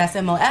 Mosley. That's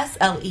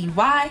Mosley.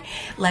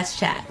 Let's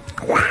chat.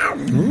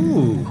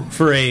 Ooh,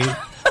 for a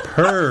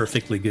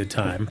perfectly good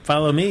time,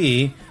 follow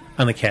me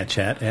on the Cat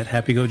Chat at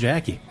Happy Go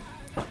Jackie.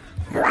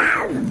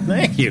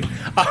 Thank you.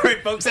 All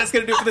right, folks, that's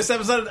going to do it for this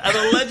episode of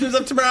the Legends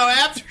of Tomorrow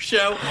After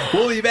Show.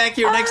 We'll be back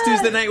here next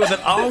Tuesday night with an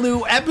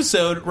all-new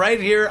episode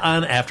right here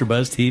on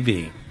AfterBuzz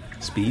TV.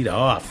 Speed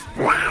off.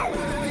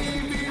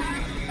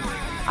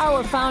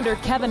 Our founder,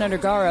 Kevin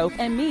Undergaro,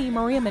 and me,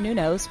 Maria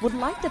Menounos, would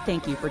like to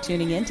thank you for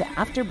tuning in to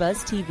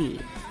AfterBuzz TV.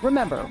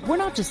 Remember, we're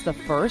not just the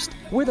first,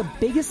 we're the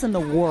biggest in the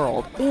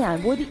world,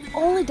 and we're the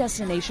only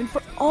destination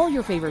for all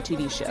your favorite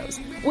TV shows.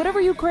 Whatever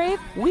you crave,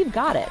 we've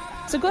got it.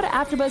 So go to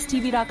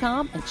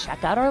AfterBuzzTV.com and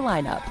check out our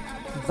lineup.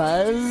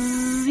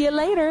 Buzz you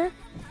later.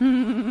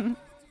 The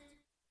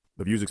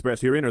views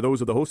expressed herein are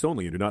those of the hosts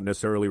only and do not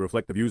necessarily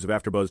reflect the views of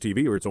AfterBuzz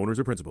TV or its owners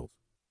or principals.